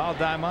 10 in a row, I'll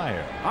dye my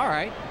hair. All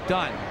right.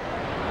 Done.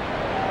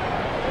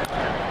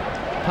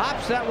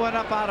 Pops that one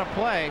up out of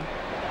play.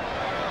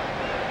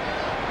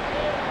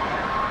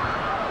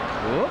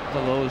 Whoop,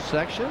 the low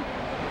section.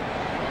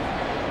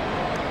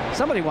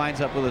 somebody winds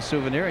up with a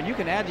souvenir, and you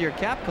can add to your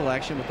cap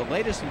collection with the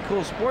latest and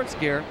cool sports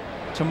gear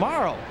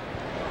tomorrow.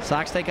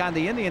 Sox take on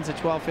the Indians at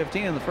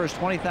 12:15, and the first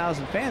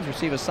 20,000 fans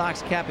receive a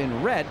Sox cap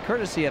in red,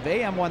 courtesy of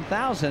AM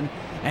 1000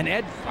 and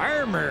Ed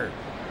Farmer.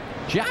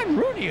 John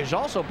Rooney is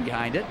also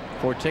behind it.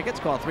 For tickets,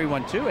 call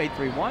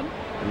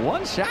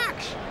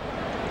 312-831-1SOX.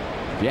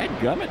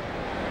 Dadgummit.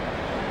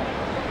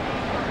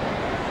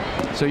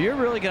 So you're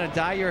really going to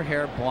dye your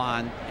hair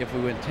blonde if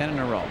we win 10 in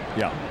a row?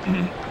 Yeah.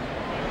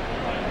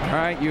 All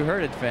right, you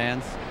heard it,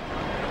 fans.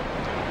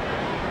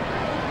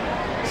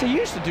 So you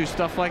used to do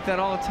stuff like that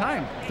all the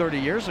time 30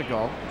 years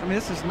ago. I mean,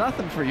 this is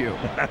nothing for you.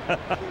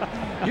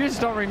 You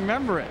just don't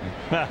remember it.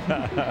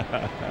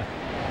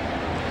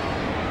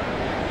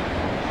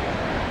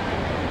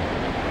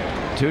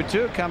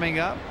 2-2 coming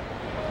up.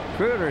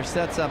 Kruger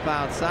sets up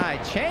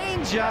outside.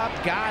 Change up.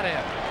 Got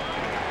him.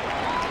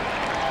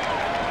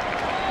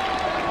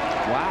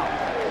 Wow.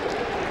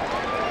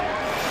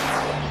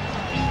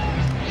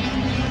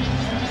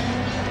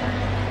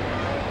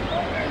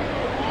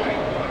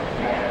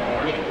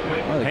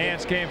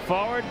 Hands came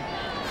forward.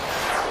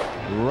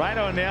 Right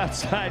on the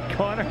outside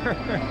corner.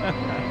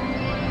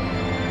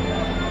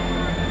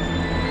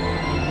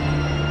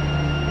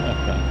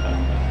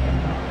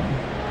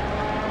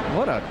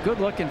 What a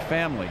good-looking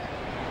family.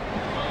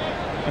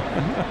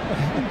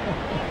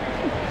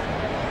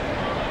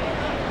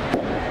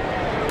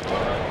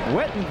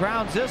 Witten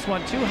grounds this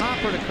one. 2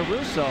 hopper to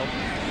Caruso.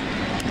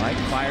 Mike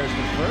fires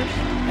the first,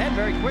 and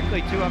very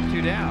quickly 2 up,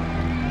 2 down.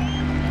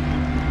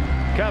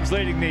 Cubs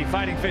leading the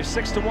Fighting Fish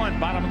 6-1.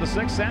 Bottom of the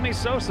 6th. Sammy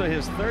Sosa,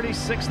 his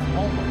 36th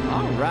homer.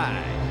 All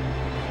right.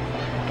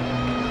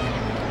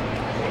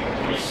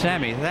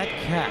 Sammy, that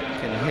cat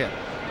can hit.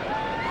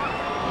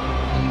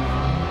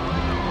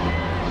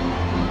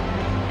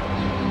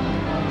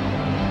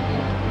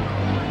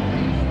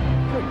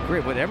 Good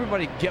grief. Would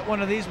everybody get one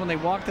of these when they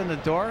walked in the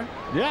door?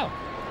 Yeah.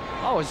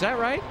 Oh, is that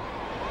right?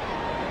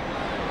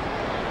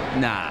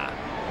 Nah.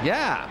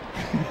 Yeah.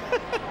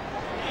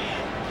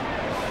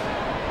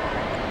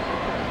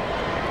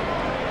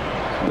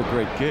 What a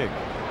great gig.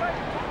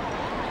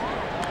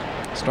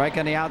 Strike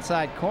on the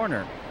outside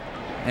corner.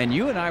 And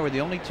you and I were the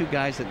only 2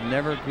 guys that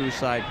never grew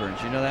sideburns.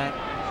 You know that?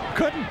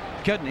 Couldn't,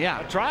 yeah.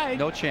 I tried.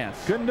 No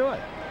chance. Couldn't do it.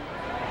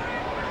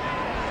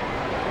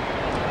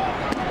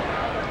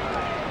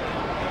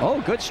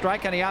 Oh, good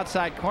strike on the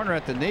outside corner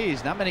at the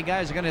knees. Not many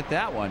guys are going to hit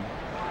that one.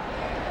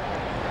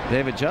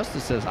 David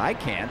Justice says, I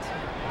can't.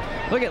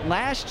 Look at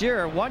last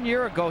year. 1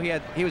 year ago,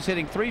 he was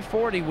hitting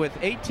 .340 with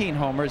 18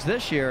 homers.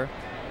 This year,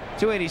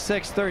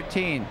 .286,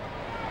 13.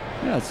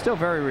 Yeah, it's still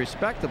very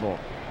respectable.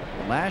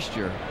 But last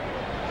year,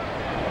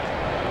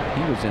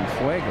 he was in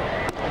fuego.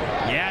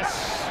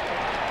 Yes.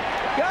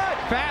 Good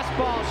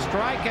fastball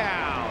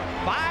strikeout.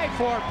 5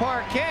 for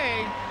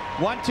Parque.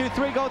 1, 2,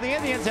 3 go the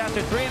Indians.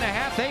 After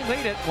 3.5, they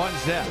lead it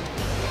 1-0.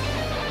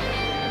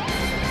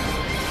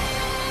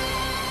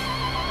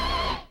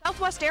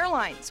 Southwest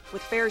Airlines.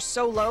 With fares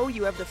so low,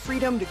 you have the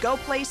freedom to go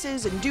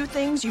places and do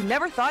things you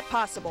never thought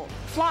possible.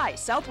 Fly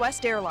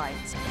Southwest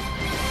Airlines.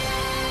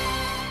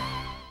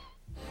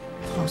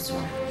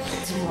 François,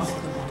 dis-moi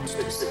comment tu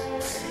te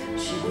sens.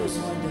 J'ai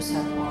besoin de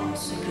savoir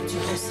ce que tu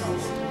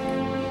ressens.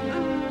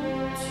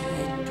 Tu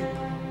es tout.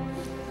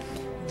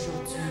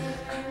 Aujourd'hui,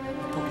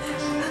 pour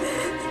toujours,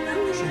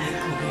 je ne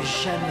pourrai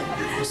jamais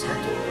vivre sans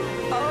toi.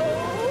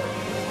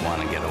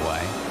 Want to get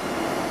away?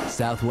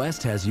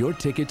 Southwest has your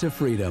ticket to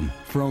freedom.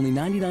 For only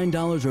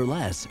 $99 or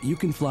less, you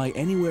can fly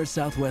anywhere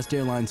Southwest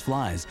Airlines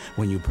flies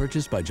when you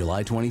purchase by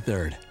July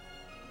 23rd.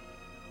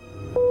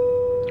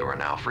 You are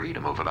now free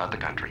to move about the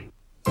country.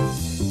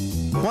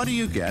 What do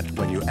you get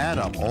when you add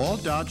up all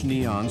Dodge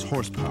Neon's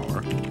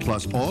horsepower,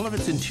 plus all of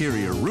its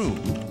interior room,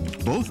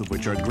 both of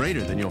which are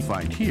greater than you'll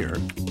find here,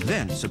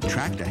 then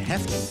subtract a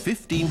hefty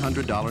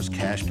 $1,500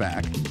 cash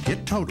back,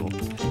 hit total,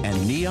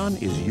 and Neon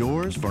is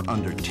yours for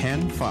under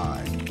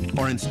 $10,500.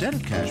 Or instead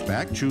of cash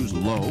back, choose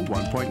low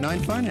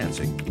 1.9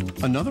 financing.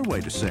 Another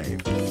way to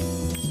save.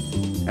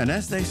 And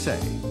as they say,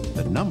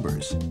 the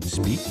numbers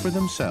speak for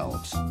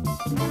themselves.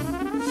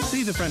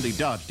 See the friendly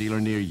Dodge dealer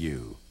near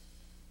you.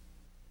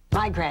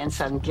 My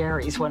grandson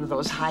Gary's one of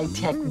those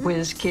high-tech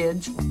whiz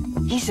kids.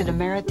 He's an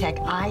Ameritech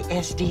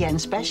ISDN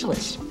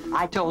specialist.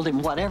 I told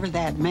him whatever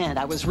that meant.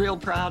 I was real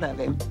proud of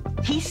him.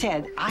 He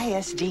said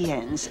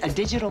ISDN's a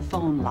digital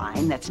phone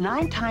line that's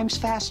 9 times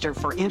faster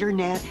for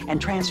internet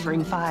and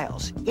transferring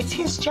files. It's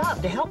his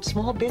job to help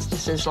small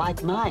businesses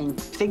like mine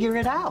figure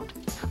it out.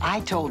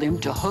 I told him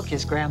to hook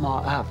his grandma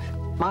up.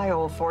 My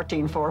old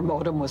 14.4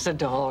 modem was a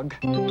dog.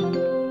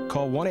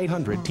 Call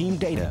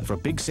 1-800-TEAM-DATA for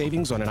big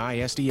savings on an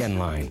ISDN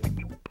line.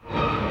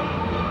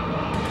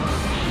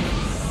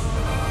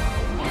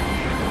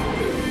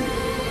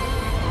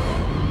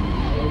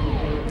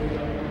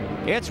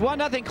 It's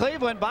 1-0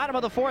 Cleveland, bottom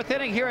of the 4th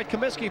inning here at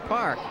Comiskey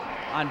Park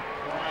on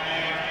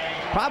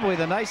probably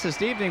the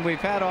nicest evening we've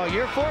had all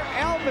year for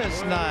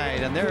Elvis Night.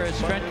 And there is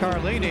Trent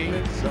Carlini.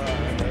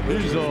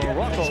 He's a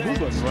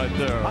rock-a-hoolin right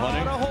there, honey.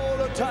 I wanna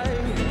hold her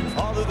tight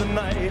all of the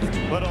night,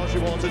 but all she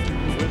wants to do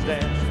is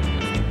dance.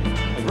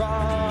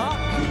 Rock.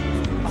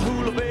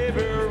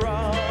 baby,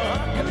 rock.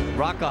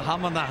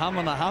 Rock-a-humana,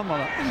 humana,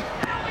 humana.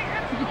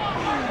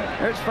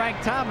 There's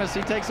Frank Thomas.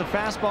 He takes a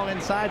fastball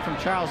inside from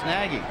Charles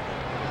Nagy.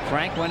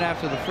 Frank went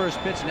after the first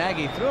pitch.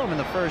 Nagy threw him in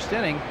the first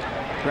inning.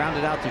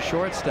 Grounded out to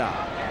shortstop.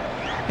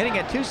 Hitting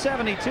at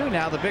 272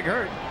 now, the Big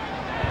Hurt.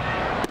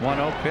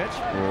 1-0 pitch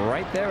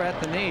right there at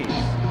the knees.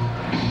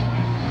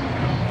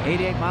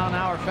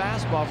 88-mile-an-hour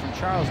fastball from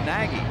Charles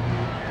Nagy.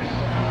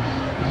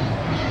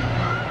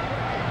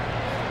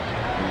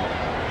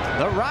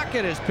 The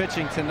Rocket is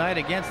pitching tonight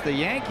against the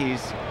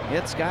Yankees.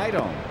 It's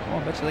Skydome. Oh,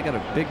 I bet you they got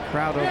a big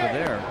crowd over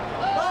there.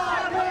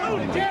 Oh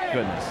my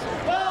goodness.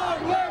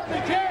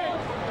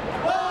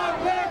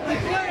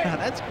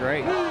 That's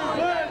great.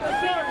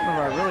 One of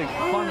our really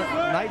fun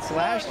nights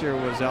last year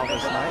was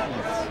Elvis night,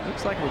 and it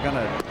looks like we're going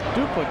to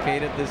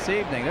duplicate it this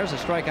evening. There's a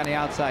strike on the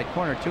outside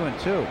corner,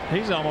 2-2.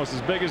 He's almost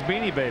as big as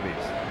Beanie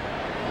Babies.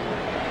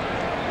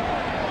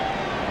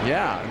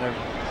 Yeah, and they're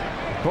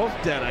both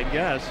dead, I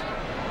guess.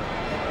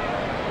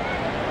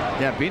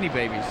 Yeah, Beanie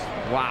Babies.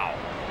 Wow.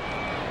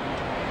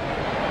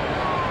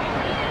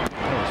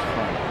 That was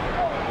fun.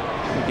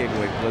 We gave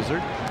away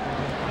Blizzard.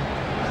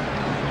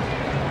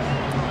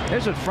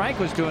 Here's what Frank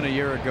was doing a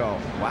year ago.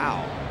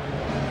 Wow.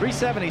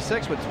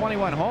 376 with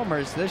 21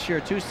 homers. This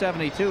year,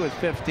 272 with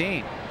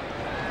 15.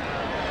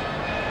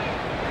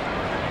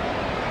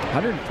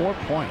 104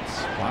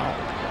 points. Wow.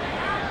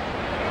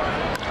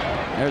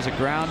 There's a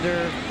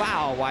grounder.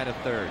 Foul wide of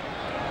third.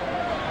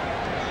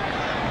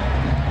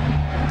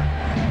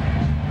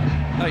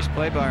 Nice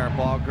play by our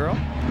ball girl.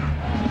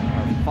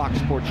 Our Fox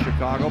Sports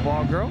Chicago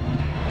ball girl.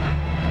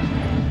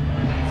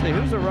 Let's see,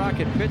 who's the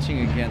Rocket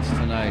pitching against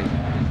tonight?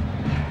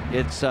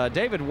 It's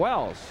David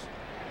Wells,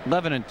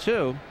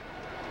 11-2.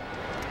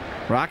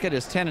 Rocket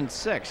is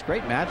 10-6.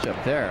 Great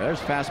matchup there. There's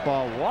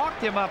fastball.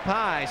 Walked him up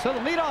high. So the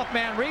leadoff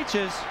man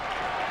reaches.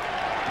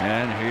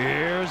 And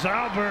here's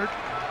Albert.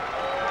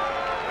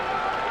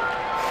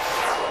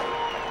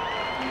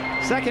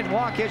 Second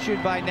walk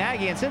issued by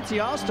Nagy. And since the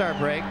All-Star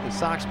break, the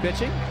Sox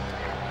pitching.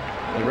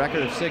 The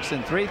record of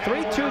 6-3.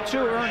 3.22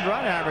 earned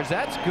run average.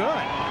 That's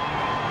good.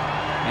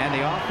 And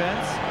the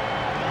offense,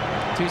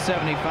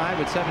 275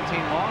 with 17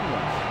 long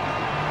runs.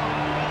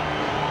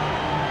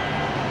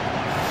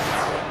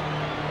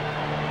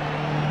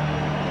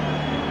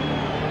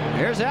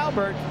 Here's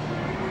Albert.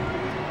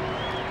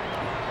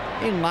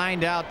 He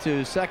lined out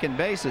to second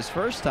base his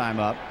first time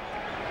up.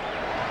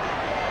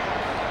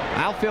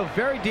 Outfield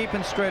very deep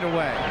and straight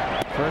away.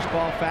 First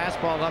ball,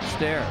 fastball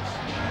upstairs.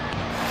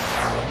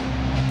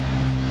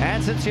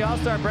 And since the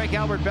All-Star break,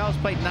 Albert Bell's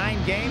played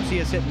 9 games. He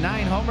has hit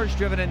 9 homers,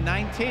 driven in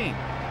 19.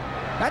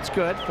 That's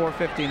good.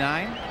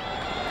 459.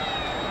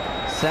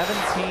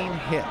 17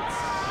 hits.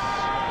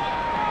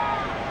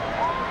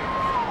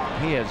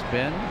 He has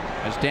been,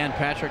 as Dan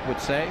Patrick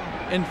would say,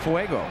 in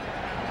fuego.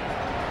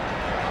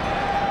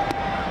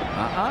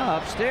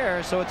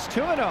 Upstairs, so it's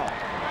 2-0.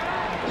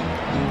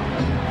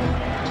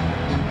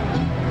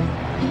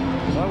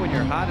 Boy, when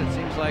you're hot, it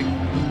seems like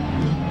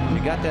you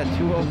got that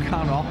 2-0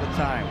 count all the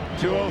time.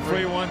 2-0,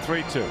 3-1,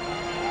 3-2.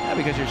 Yeah,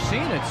 because you're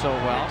seeing it so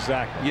well.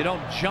 Exactly. You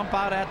don't jump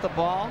out at the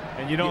ball.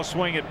 And you don't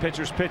swing at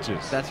pitchers'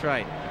 pitches. That's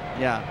right.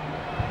 Yeah.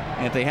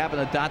 And if they happen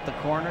to dot the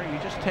corner, you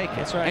just take it.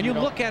 That's right. And you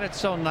look at it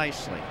so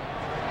nicely.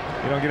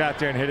 You don't get out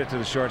there and hit it to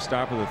the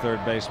shortstop or the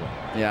third baseman.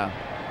 Yeah.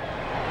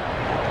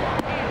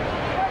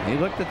 He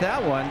looked at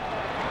that one.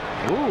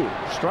 Ooh,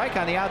 strike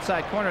on the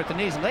outside corner at the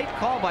knees. Late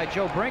call by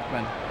Joe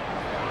Brinkman.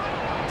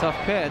 Tough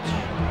pitch.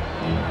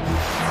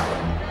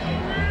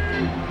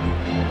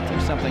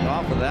 Took something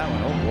off of that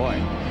one. Oh boy,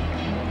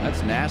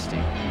 that's nasty.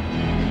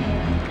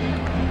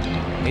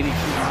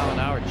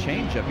 82-mile-an-hour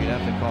changeup. You'd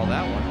have to call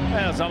that one.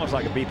 Yeah, it's almost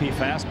like a BP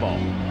fastball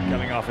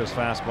coming off his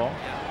fastball.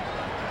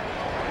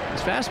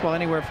 His fastball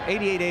anywhere from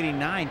 88,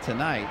 89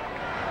 tonight.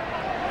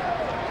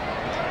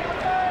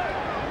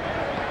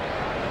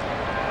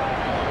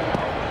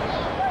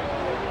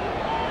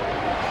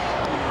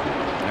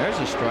 There's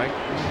a strike.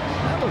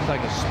 That looked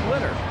like a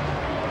splitter.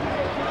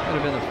 Could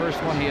have been the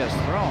first one he has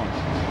thrown.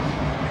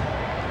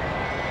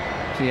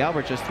 See,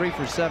 Albert just 3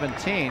 for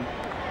 17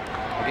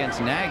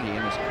 against Nagy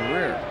in his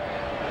career.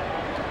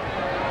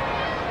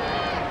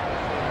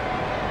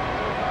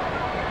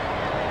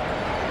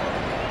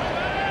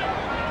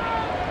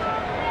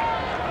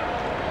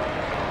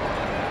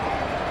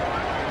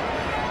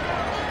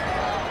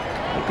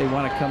 They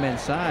want to come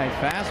inside.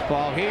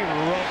 Fastball. He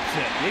ropes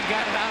it. He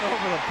got it out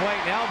over the plate.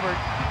 And Albert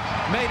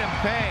made him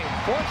pay.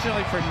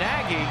 Fortunately for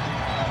Nagy,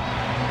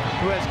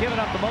 who has given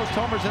up the most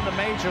homers in the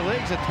major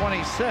leagues at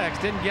 26,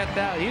 didn't get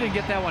that. He didn't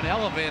get that one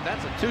elevated.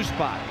 That's a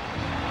 2-spot.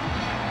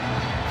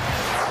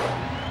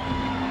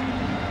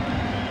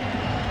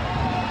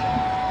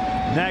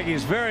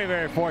 Nagy's very,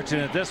 very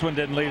fortunate this one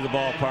didn't leave the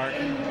ballpark.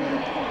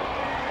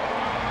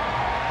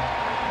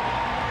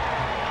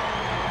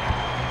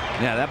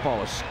 Yeah, that ball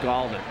was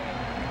scalded.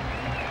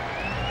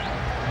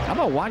 How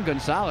about Juan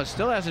Gonzalez?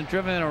 Still hasn't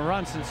driven in a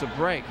run since the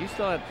break. He's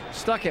still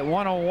stuck at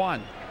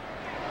 101.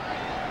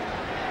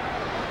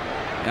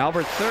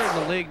 Albert third in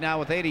the league now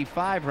with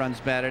 85 runs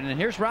batted. And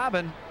here's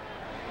Robin.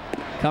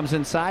 Comes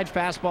inside,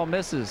 fastball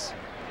misses.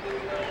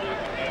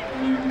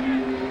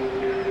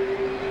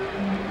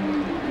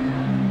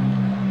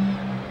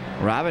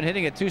 Robin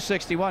hitting at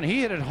 261.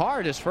 He hit it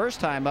hard his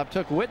first time up,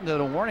 took Witten to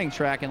the warning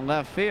track in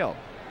left field.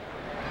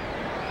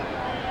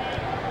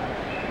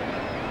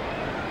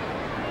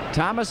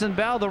 Thomas and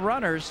Bell, the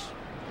runners.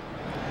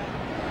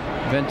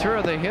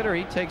 Ventura, the hitter,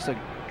 he takes a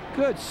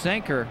good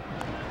sinker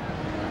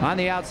on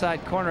the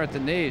outside corner at the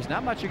knees.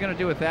 Not much you're going to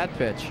do with that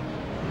pitch.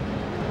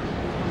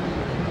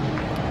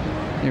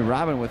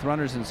 Robin with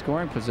runners in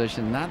scoring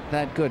position, not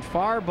that good,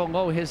 far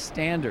below his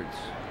standards.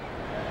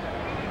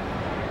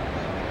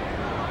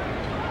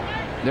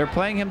 They're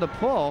playing him to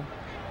pull.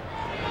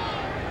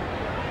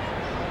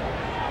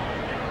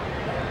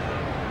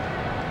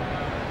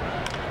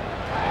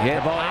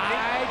 Hit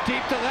high,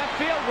 deep to left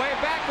field. Way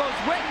back goes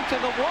Witten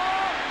to the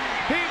wall.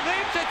 He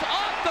leaps it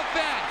off the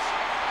fence.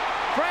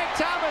 Frank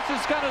Thomas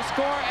is going to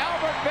score.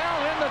 Albert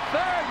Bell in the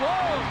third.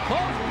 Whoa,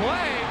 close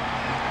play.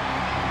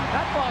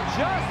 That ball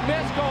just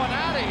missed going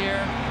out of here.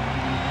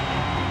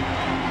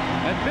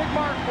 And Big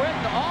Mark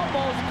Witten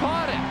almost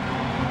caught it.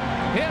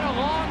 Hit a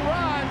long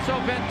run, so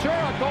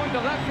Ventura going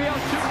to left field, 2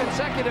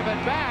 consecutive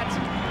at-bats.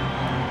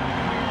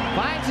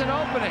 Finds an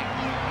opening.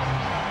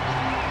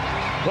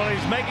 Well,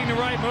 he's making the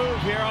right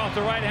move here off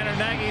the right-hander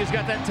Nagy. He's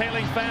got that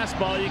tailing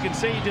fastball. You can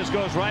see he just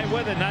goes right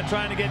with it, not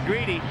trying to get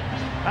greedy.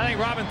 I think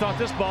Robin thought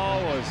this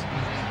ball was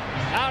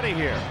out of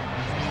here.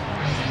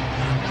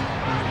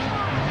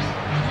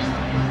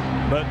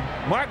 But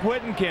Mark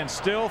Witten can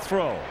still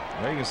throw.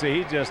 Well, you can see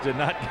he just did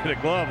not get a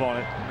glove on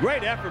it.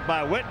 Great effort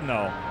by Witten,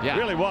 though. Yeah.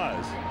 Really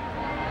was.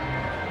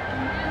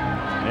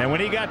 And when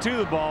he got to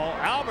the ball,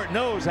 Albert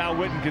knows how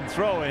Witten can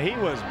throw, and he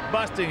was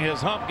busting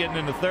his hump getting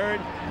into third,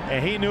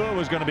 and he knew it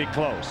was going to be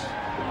close.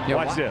 Yeah,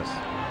 watch this.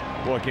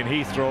 Boy, can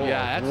he throw?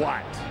 Yeah,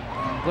 what?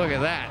 Look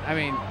at that. I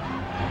mean,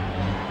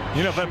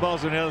 you know, if that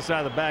ball's on the other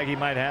side of the bag, he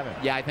might have it.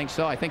 Yeah, I think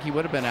so. I think he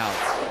would have been out.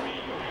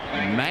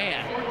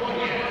 Man.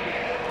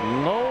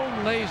 Low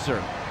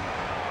laser.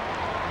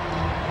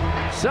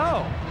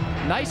 So,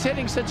 nice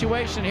hitting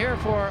situation here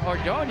for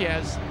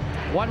Ordonez.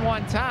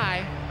 1-1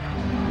 tie.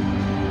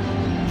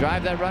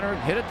 Drive that runner,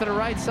 hit it to the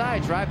right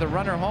side, drive the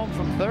runner home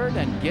from third,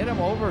 and get him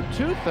over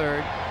to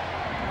third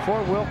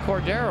for Will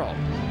Cordero.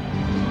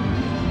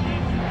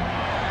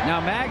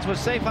 Now, Maggs was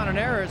safe on an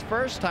error his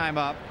first time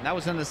up. That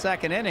was in the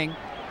second inning.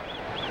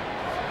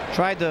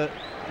 Tried to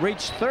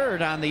reach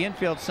third on the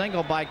infield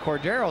single by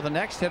Cordero, the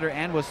next hitter,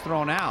 and was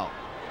thrown out.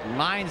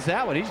 Lines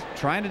that one. He's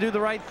trying to do the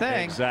right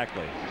thing.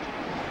 Exactly.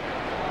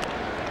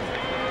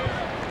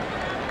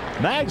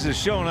 Maggs has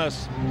shown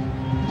us,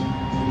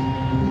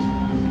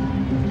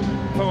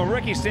 from a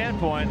rookie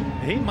standpoint,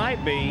 he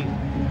might be,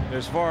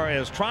 as far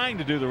as trying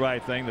to do the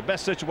right thing, the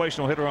best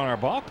situational hitter on our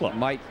ball club.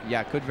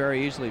 Yeah, could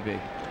very easily be.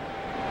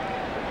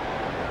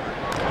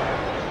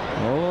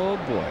 Oh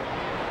boy,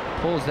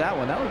 pulls that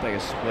one. That looked like a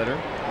splitter.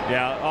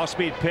 Yeah,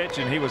 off-speed pitch,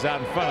 and he was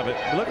out in front of it.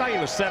 It looked like he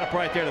was set up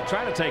right there to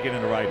try to take it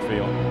into right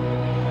field.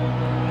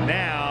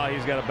 Now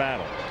he's got a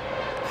battle.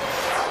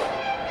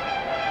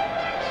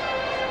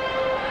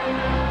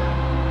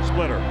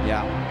 Splitter.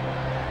 Yeah.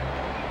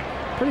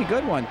 Pretty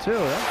good one too.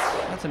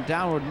 That's some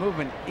downward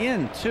movement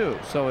in too,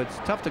 so it's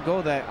tough to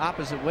go the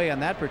opposite way on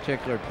that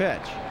particular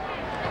pitch.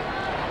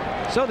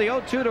 So the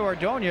 0-2 to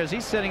Ordonez.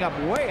 He's sitting up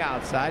way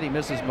outside. He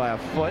misses by a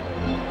foot.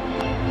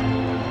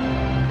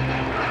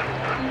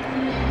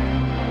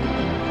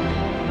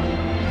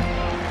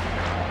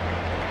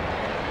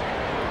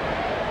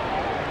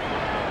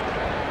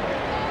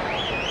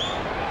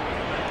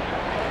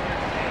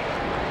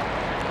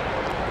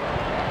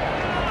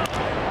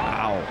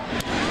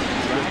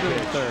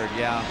 Third,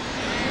 yeah.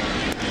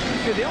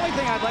 The only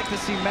thing I'd like to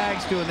see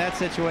Maggs do in that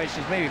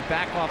situation is maybe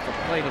back off the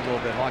plate a little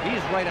bit, Hawk.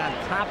 He's right on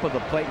top of the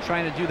plate and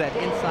trying to do that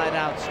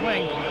inside-out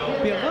swing.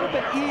 Be a little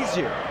bit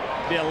easier.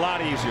 Be a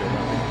lot easier.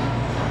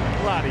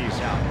 A lot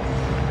easier.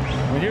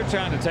 When you're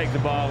trying to take the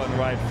ball in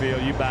right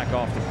field, you back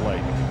off the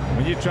plate.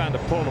 When you're trying to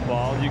pull the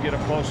ball, you get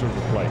up closer to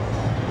the plate.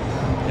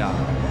 Yeah.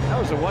 That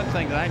was the one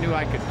thing that I knew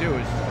I could do.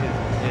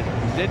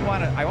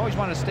 I always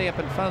want to stay up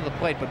in front of the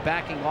plate, but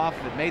backing off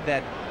of it made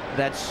that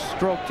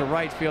stroke to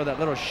right field, that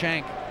little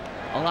shank,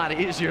 a lot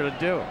easier to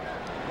do.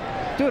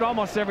 Do it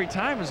almost every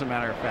time, as a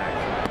matter of fact.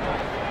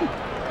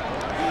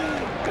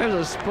 There's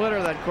a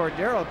splitter that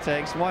Cordero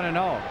takes,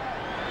 1-0.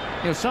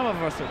 You know, some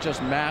of us are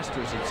just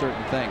masters at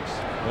certain things.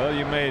 Well,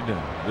 you made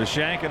the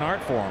shank an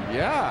art form.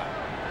 Yeah.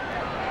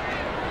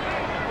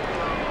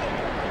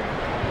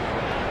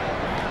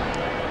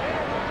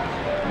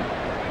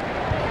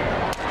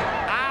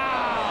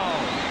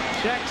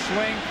 Ow! Check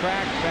swing,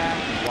 crack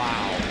back.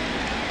 Wow.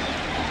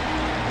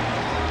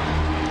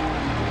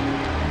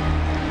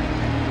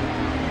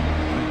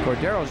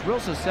 Cordero's real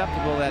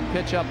susceptible to that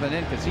pitch up and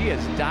in because he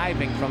is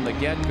diving from the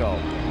get-go.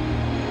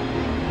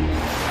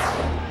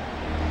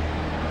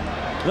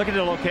 Look at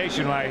the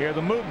location right here,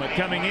 the movement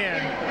coming in.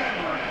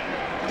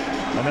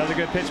 Another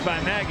good pitch by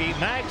Nagy.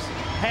 Maggs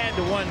had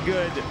the one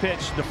good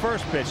pitch, the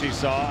first pitch he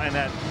saw in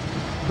that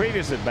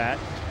previous at bat.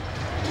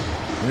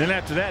 And then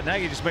after that,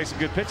 Nagy just made some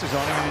good pitches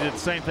on him, and he did the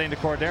same thing to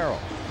Cordero.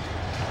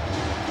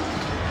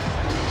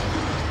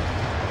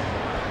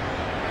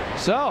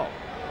 So,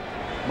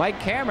 Mike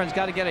Cameron's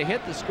got to get a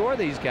hit to score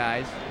these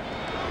guys.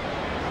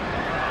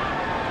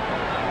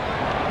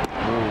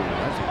 Ooh,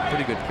 that's a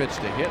pretty good pitch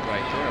to hit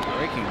right there.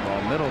 Breaking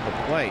ball, middle of the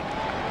plate.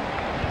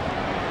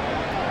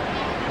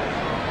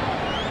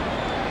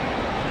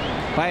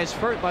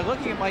 By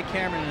looking at Mike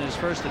Cameron in his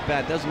first at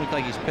bat, doesn't look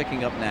like he's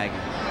picking up Nagy.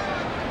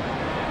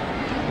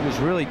 He was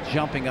really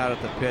jumping out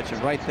at the pitch,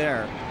 and right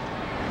there,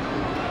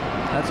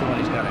 that's the one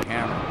he's got to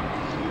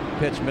hammer.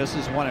 Pitch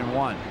misses,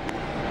 1-1.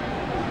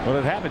 Well,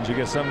 it happens. You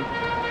get some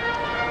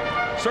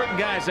certain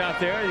guys out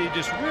there, you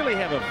just really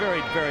have a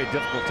very, very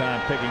difficult time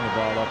picking the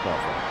ball up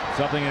off of.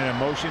 Something in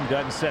motion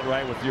doesn't set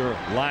right with your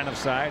line of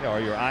sight or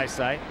your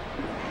eyesight.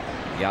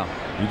 Yeah.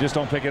 You just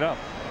don't pick it up.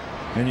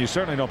 And you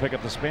certainly don't pick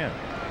up the spin.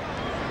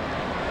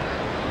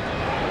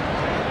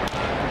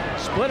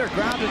 Splitter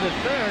grounded to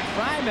third.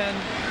 Fryman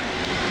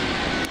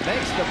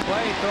makes the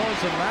play,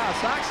 throws him out.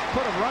 Sox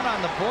put a run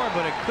on the board,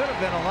 but it could have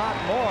been a lot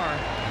more.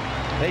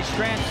 They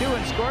strand 2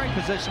 in scoring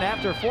position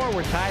after 4.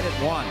 We're tied at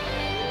 1.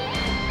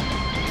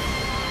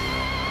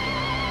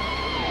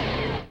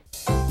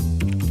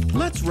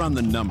 Let's run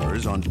the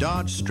numbers on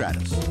Dodge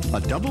Stratus, a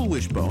double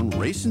wishbone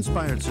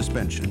race-inspired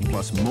suspension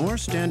plus more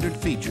standard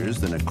features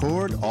than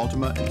Accord,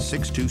 Altima, and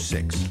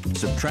 626.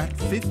 Subtract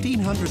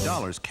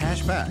 $1,500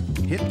 cash back,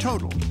 hit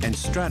total, and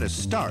Stratus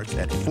starts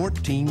at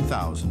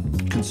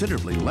 $14,000,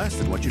 considerably less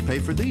than what you'd pay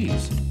for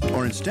these.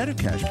 Or instead of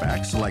cash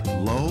back, select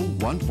low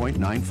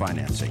 1.9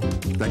 financing.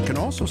 That can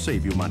also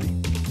save you money.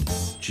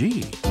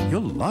 Gee,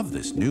 you'll love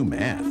this new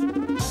math.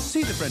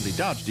 See the friendly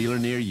Dodge dealer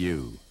near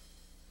you.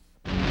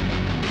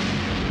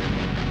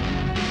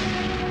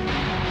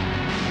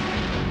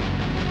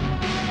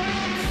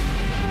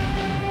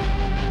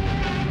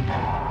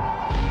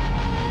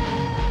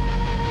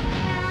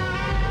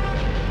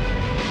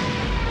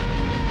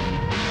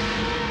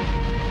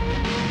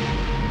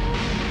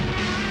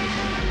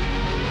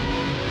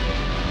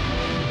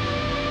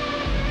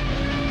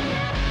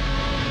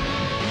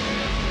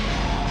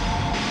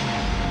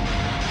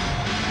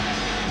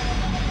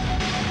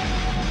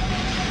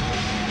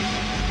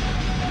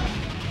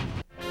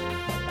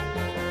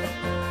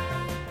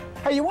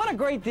 Hey, you want a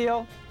great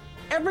deal?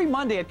 Every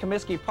Monday at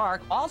Comiskey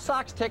Park, all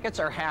Sox tickets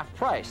are half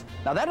priced.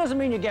 Now, that doesn't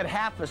mean you get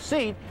half a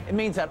seat. It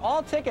means that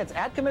all tickets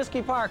at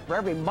Comiskey Park for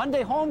every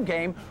Monday home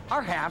game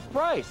are half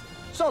priced.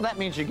 So that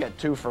means you get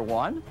 2 for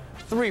 1,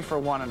 3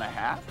 for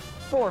 1.5,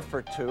 4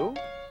 for 2.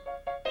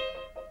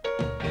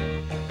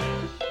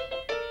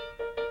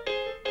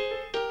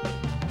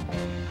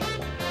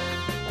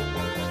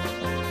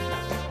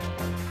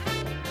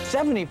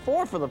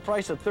 $74 for the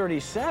price of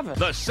 $37.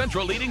 The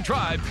Central Leading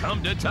Tribe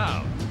come to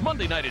town.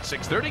 Monday night at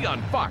 6:30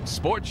 on Fox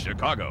Sports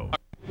Chicago.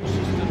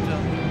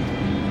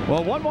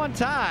 Well, 1-1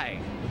 tie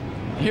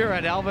here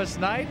at Elvis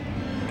Night.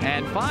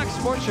 And Fox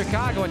Sports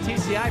Chicago and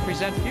TCI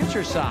present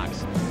Future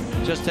Sox.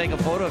 Just take a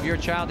photo of your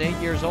child 8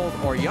 years old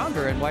or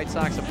younger in White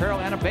Sox apparel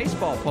and a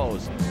baseball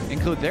pose.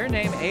 Include their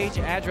name, age,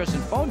 address,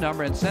 and phone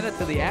number and send it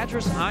to the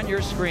address on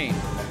your screen.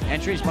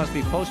 Entries must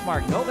be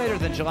postmarked no later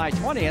than July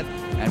 20th,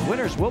 and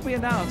winners will be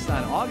announced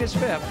on August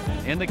 5th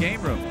in the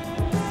game room.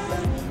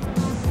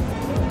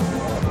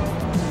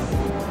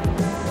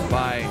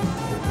 By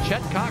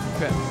Chet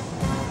Cockpit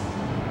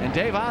and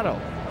Dave Otto.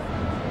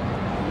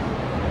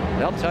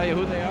 They'll tell you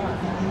who they are.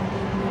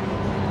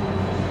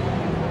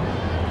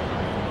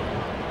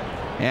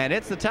 And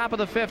it's the top of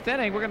the 5th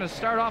inning. We're going to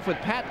start off with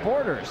Pat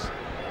Borders.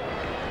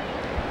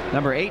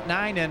 Number 8,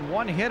 9, and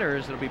 1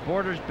 hitters. It'll be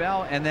Borders,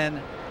 Bell, and then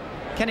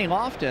Kenny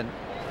Lofton.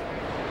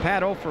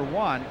 Pat 0 for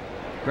 1.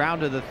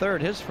 Ground to the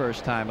third, his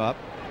first time up.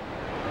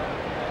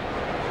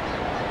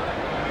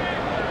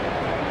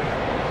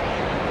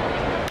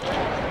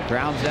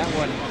 Grounds that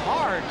one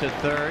hard to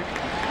third.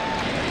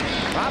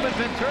 Robin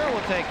Ventura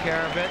will take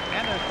care of it,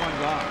 and there's one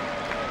gone.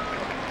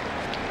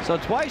 So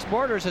twice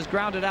Borders has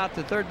grounded out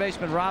to third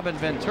baseman Robin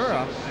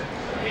Ventura.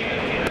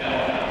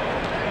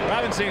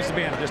 Robin seems to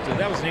be in just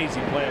that was an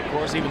easy play, of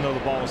course, even though the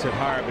ball was hit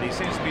hard, but he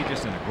seems to be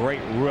just in a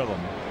great rhythm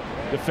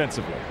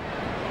defensively.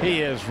 He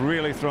has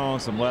really thrown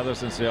some leather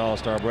since the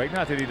All-Star break.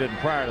 Not that he didn't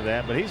prior to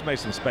that, but he's made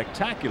some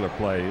spectacular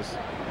plays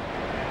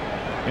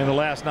in the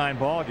last 9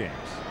 ball games.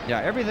 Yeah,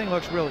 everything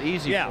looks real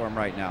easy for him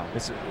right now.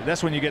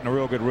 That's when you get in a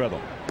real good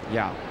rhythm.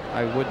 Yeah,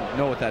 I wouldn't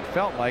know what that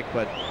felt like,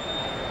 but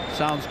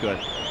sounds good.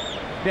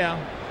 Yeah,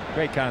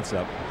 great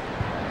concept.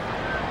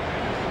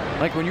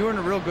 Like when you were in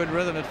a real good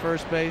rhythm at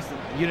first base,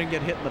 you didn't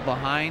get hit in the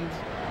behind.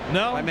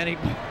 No. By many.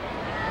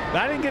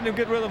 I didn't get in a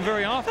good rhythm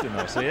very often,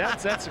 though. See,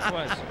 that's the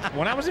question.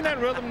 When I was in that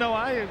rhythm, no,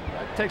 I'd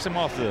take some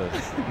off the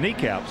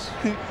kneecaps.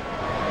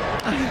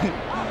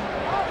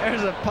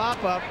 There's a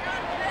pop-up.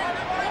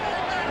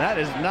 That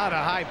is not a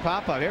high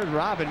pop-up. Here's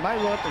Robin. Might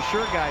as well let the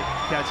sure guy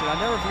catch it. I'll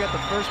never forget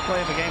the first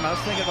play of the game. I was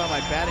thinking about my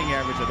batting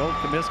average at Old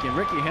Comiskey, and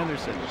Ricky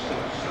Henderson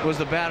was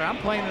the batter. I'm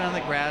playing it on the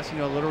grass, you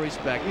know, a little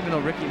respect, even though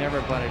Ricky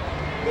never bunted.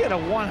 He had a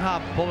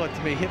one-hop bullet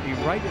to me, hit me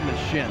right in the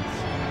shins.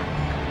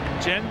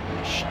 Chin?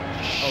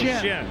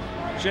 Shin.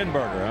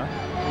 Shinburger, huh?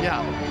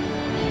 Yeah.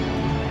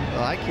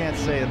 Well, I can't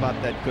say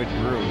about that good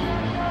groove.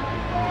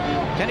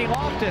 Kenny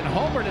Lofton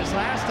homered his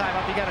last time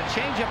up. He got a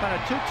changeup on a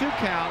 2-2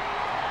 count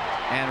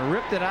and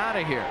ripped it out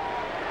of here.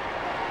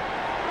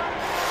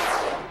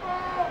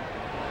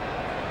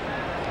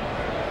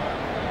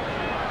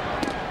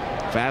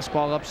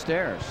 Fastball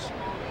upstairs.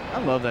 I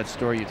love that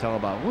story you tell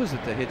about. Who was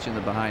it that hit you in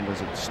the behind?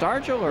 Was it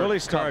Stargell or Willie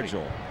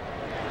Stargell?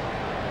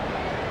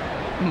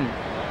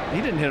 He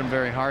didn't hit him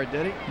very hard,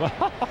 did he?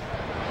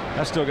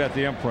 I still got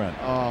the imprint.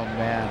 Oh,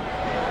 man.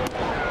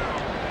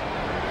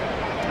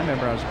 I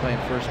remember I was playing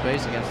first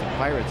base against the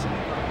Pirates, and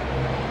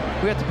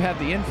we had to have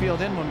the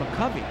infield in when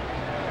McCovey.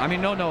 I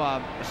mean,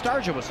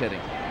 Stargell was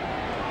hitting.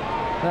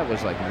 That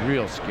was like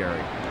real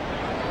scary.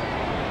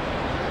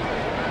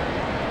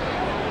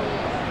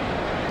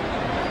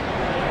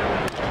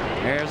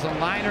 There's a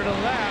liner to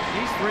left.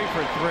 He's 3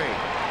 for 3.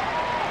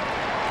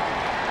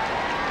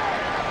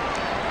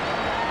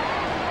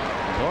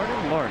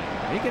 Lordy.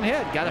 He can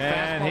hit. Got a fastball this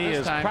time. And he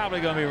is probably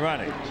going to be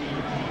running.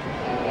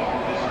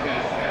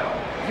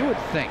 You would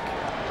think.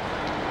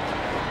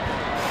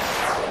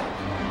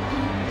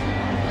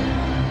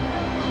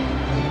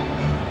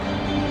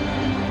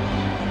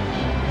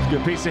 It's a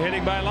good piece of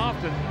hitting by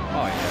Lofton.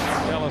 Oh,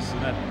 yeah. Tell us in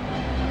that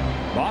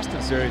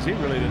Boston series, he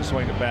really didn't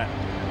swing the bat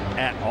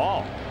at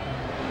all.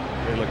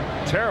 They look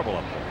terrible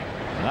up there.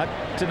 Not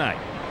tonight.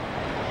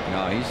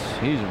 No,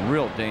 he's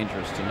real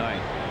dangerous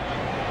tonight.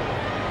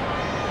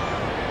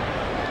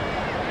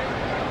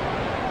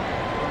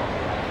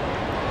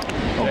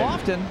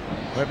 Often.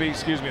 Maybe,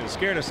 excuse me, the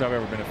scariest I've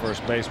ever been at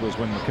first base was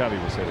when McCovey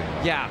was hitting.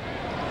 Yeah.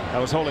 I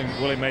was holding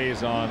Willie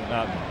Mays on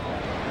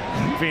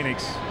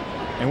Phoenix,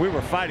 and we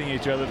were fighting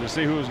each other to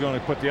see who was going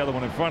to put the other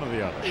one in front of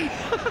the other.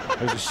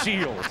 There's a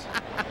shield.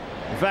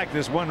 In fact,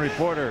 this one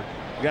reporter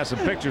got some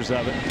pictures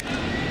of it,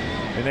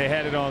 and they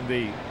had it on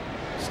the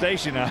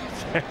station out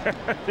there.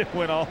 It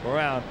went all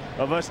around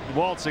of us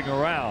waltzing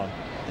around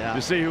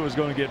to see who was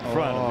going to get in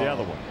front of the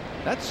other one.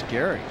 That's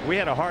scary. We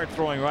had a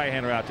hard-throwing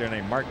right-hander out there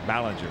named Mark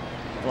Ballinger,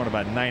 throwing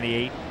about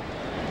 98.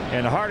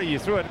 And the harder you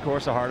threw it, of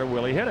course, the harder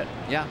Willie hit it.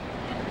 Yeah.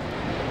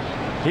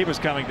 He was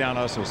coming down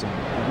us with some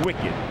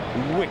wicked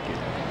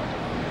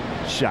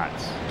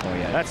shots. Oh,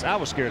 yeah. I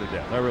was scared to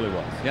death. I really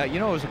was. Yeah, you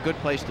know, it was a good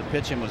place to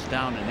pitch him was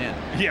down and in.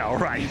 Yeah,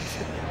 right.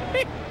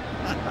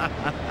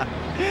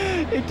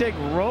 He'd take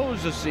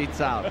rows of seats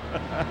out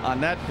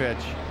on that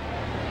pitch.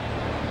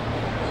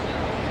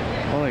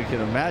 Only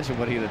can imagine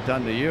what he'd have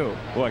done to you.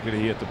 Boy, could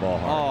he hit the ball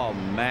hard. Oh,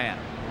 man.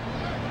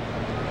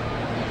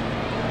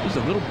 He's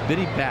a little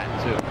bitty bat,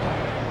 too.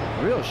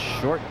 Real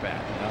short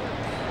bat.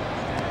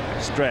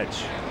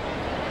 Stretch.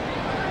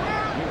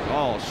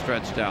 All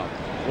stretched out.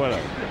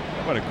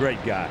 What a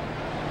great guy.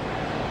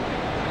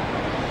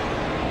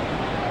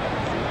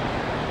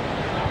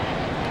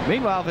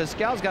 Meanwhile,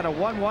 Vizquel's got a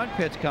 1-1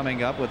 pitch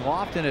coming up with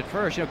Lofton at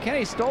first. You know,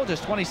 Kenny stole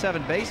just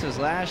 27 bases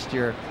last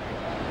year.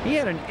 He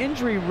had an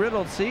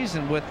injury-riddled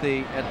season with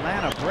the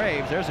Atlanta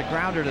Braves. There's a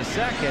grounder to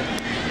second.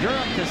 You're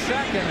up to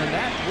second, and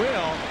that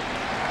will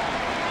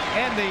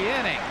end the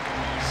inning.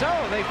 So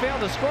they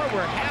failed to score.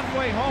 We're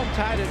halfway home,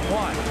 tied at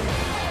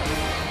 1.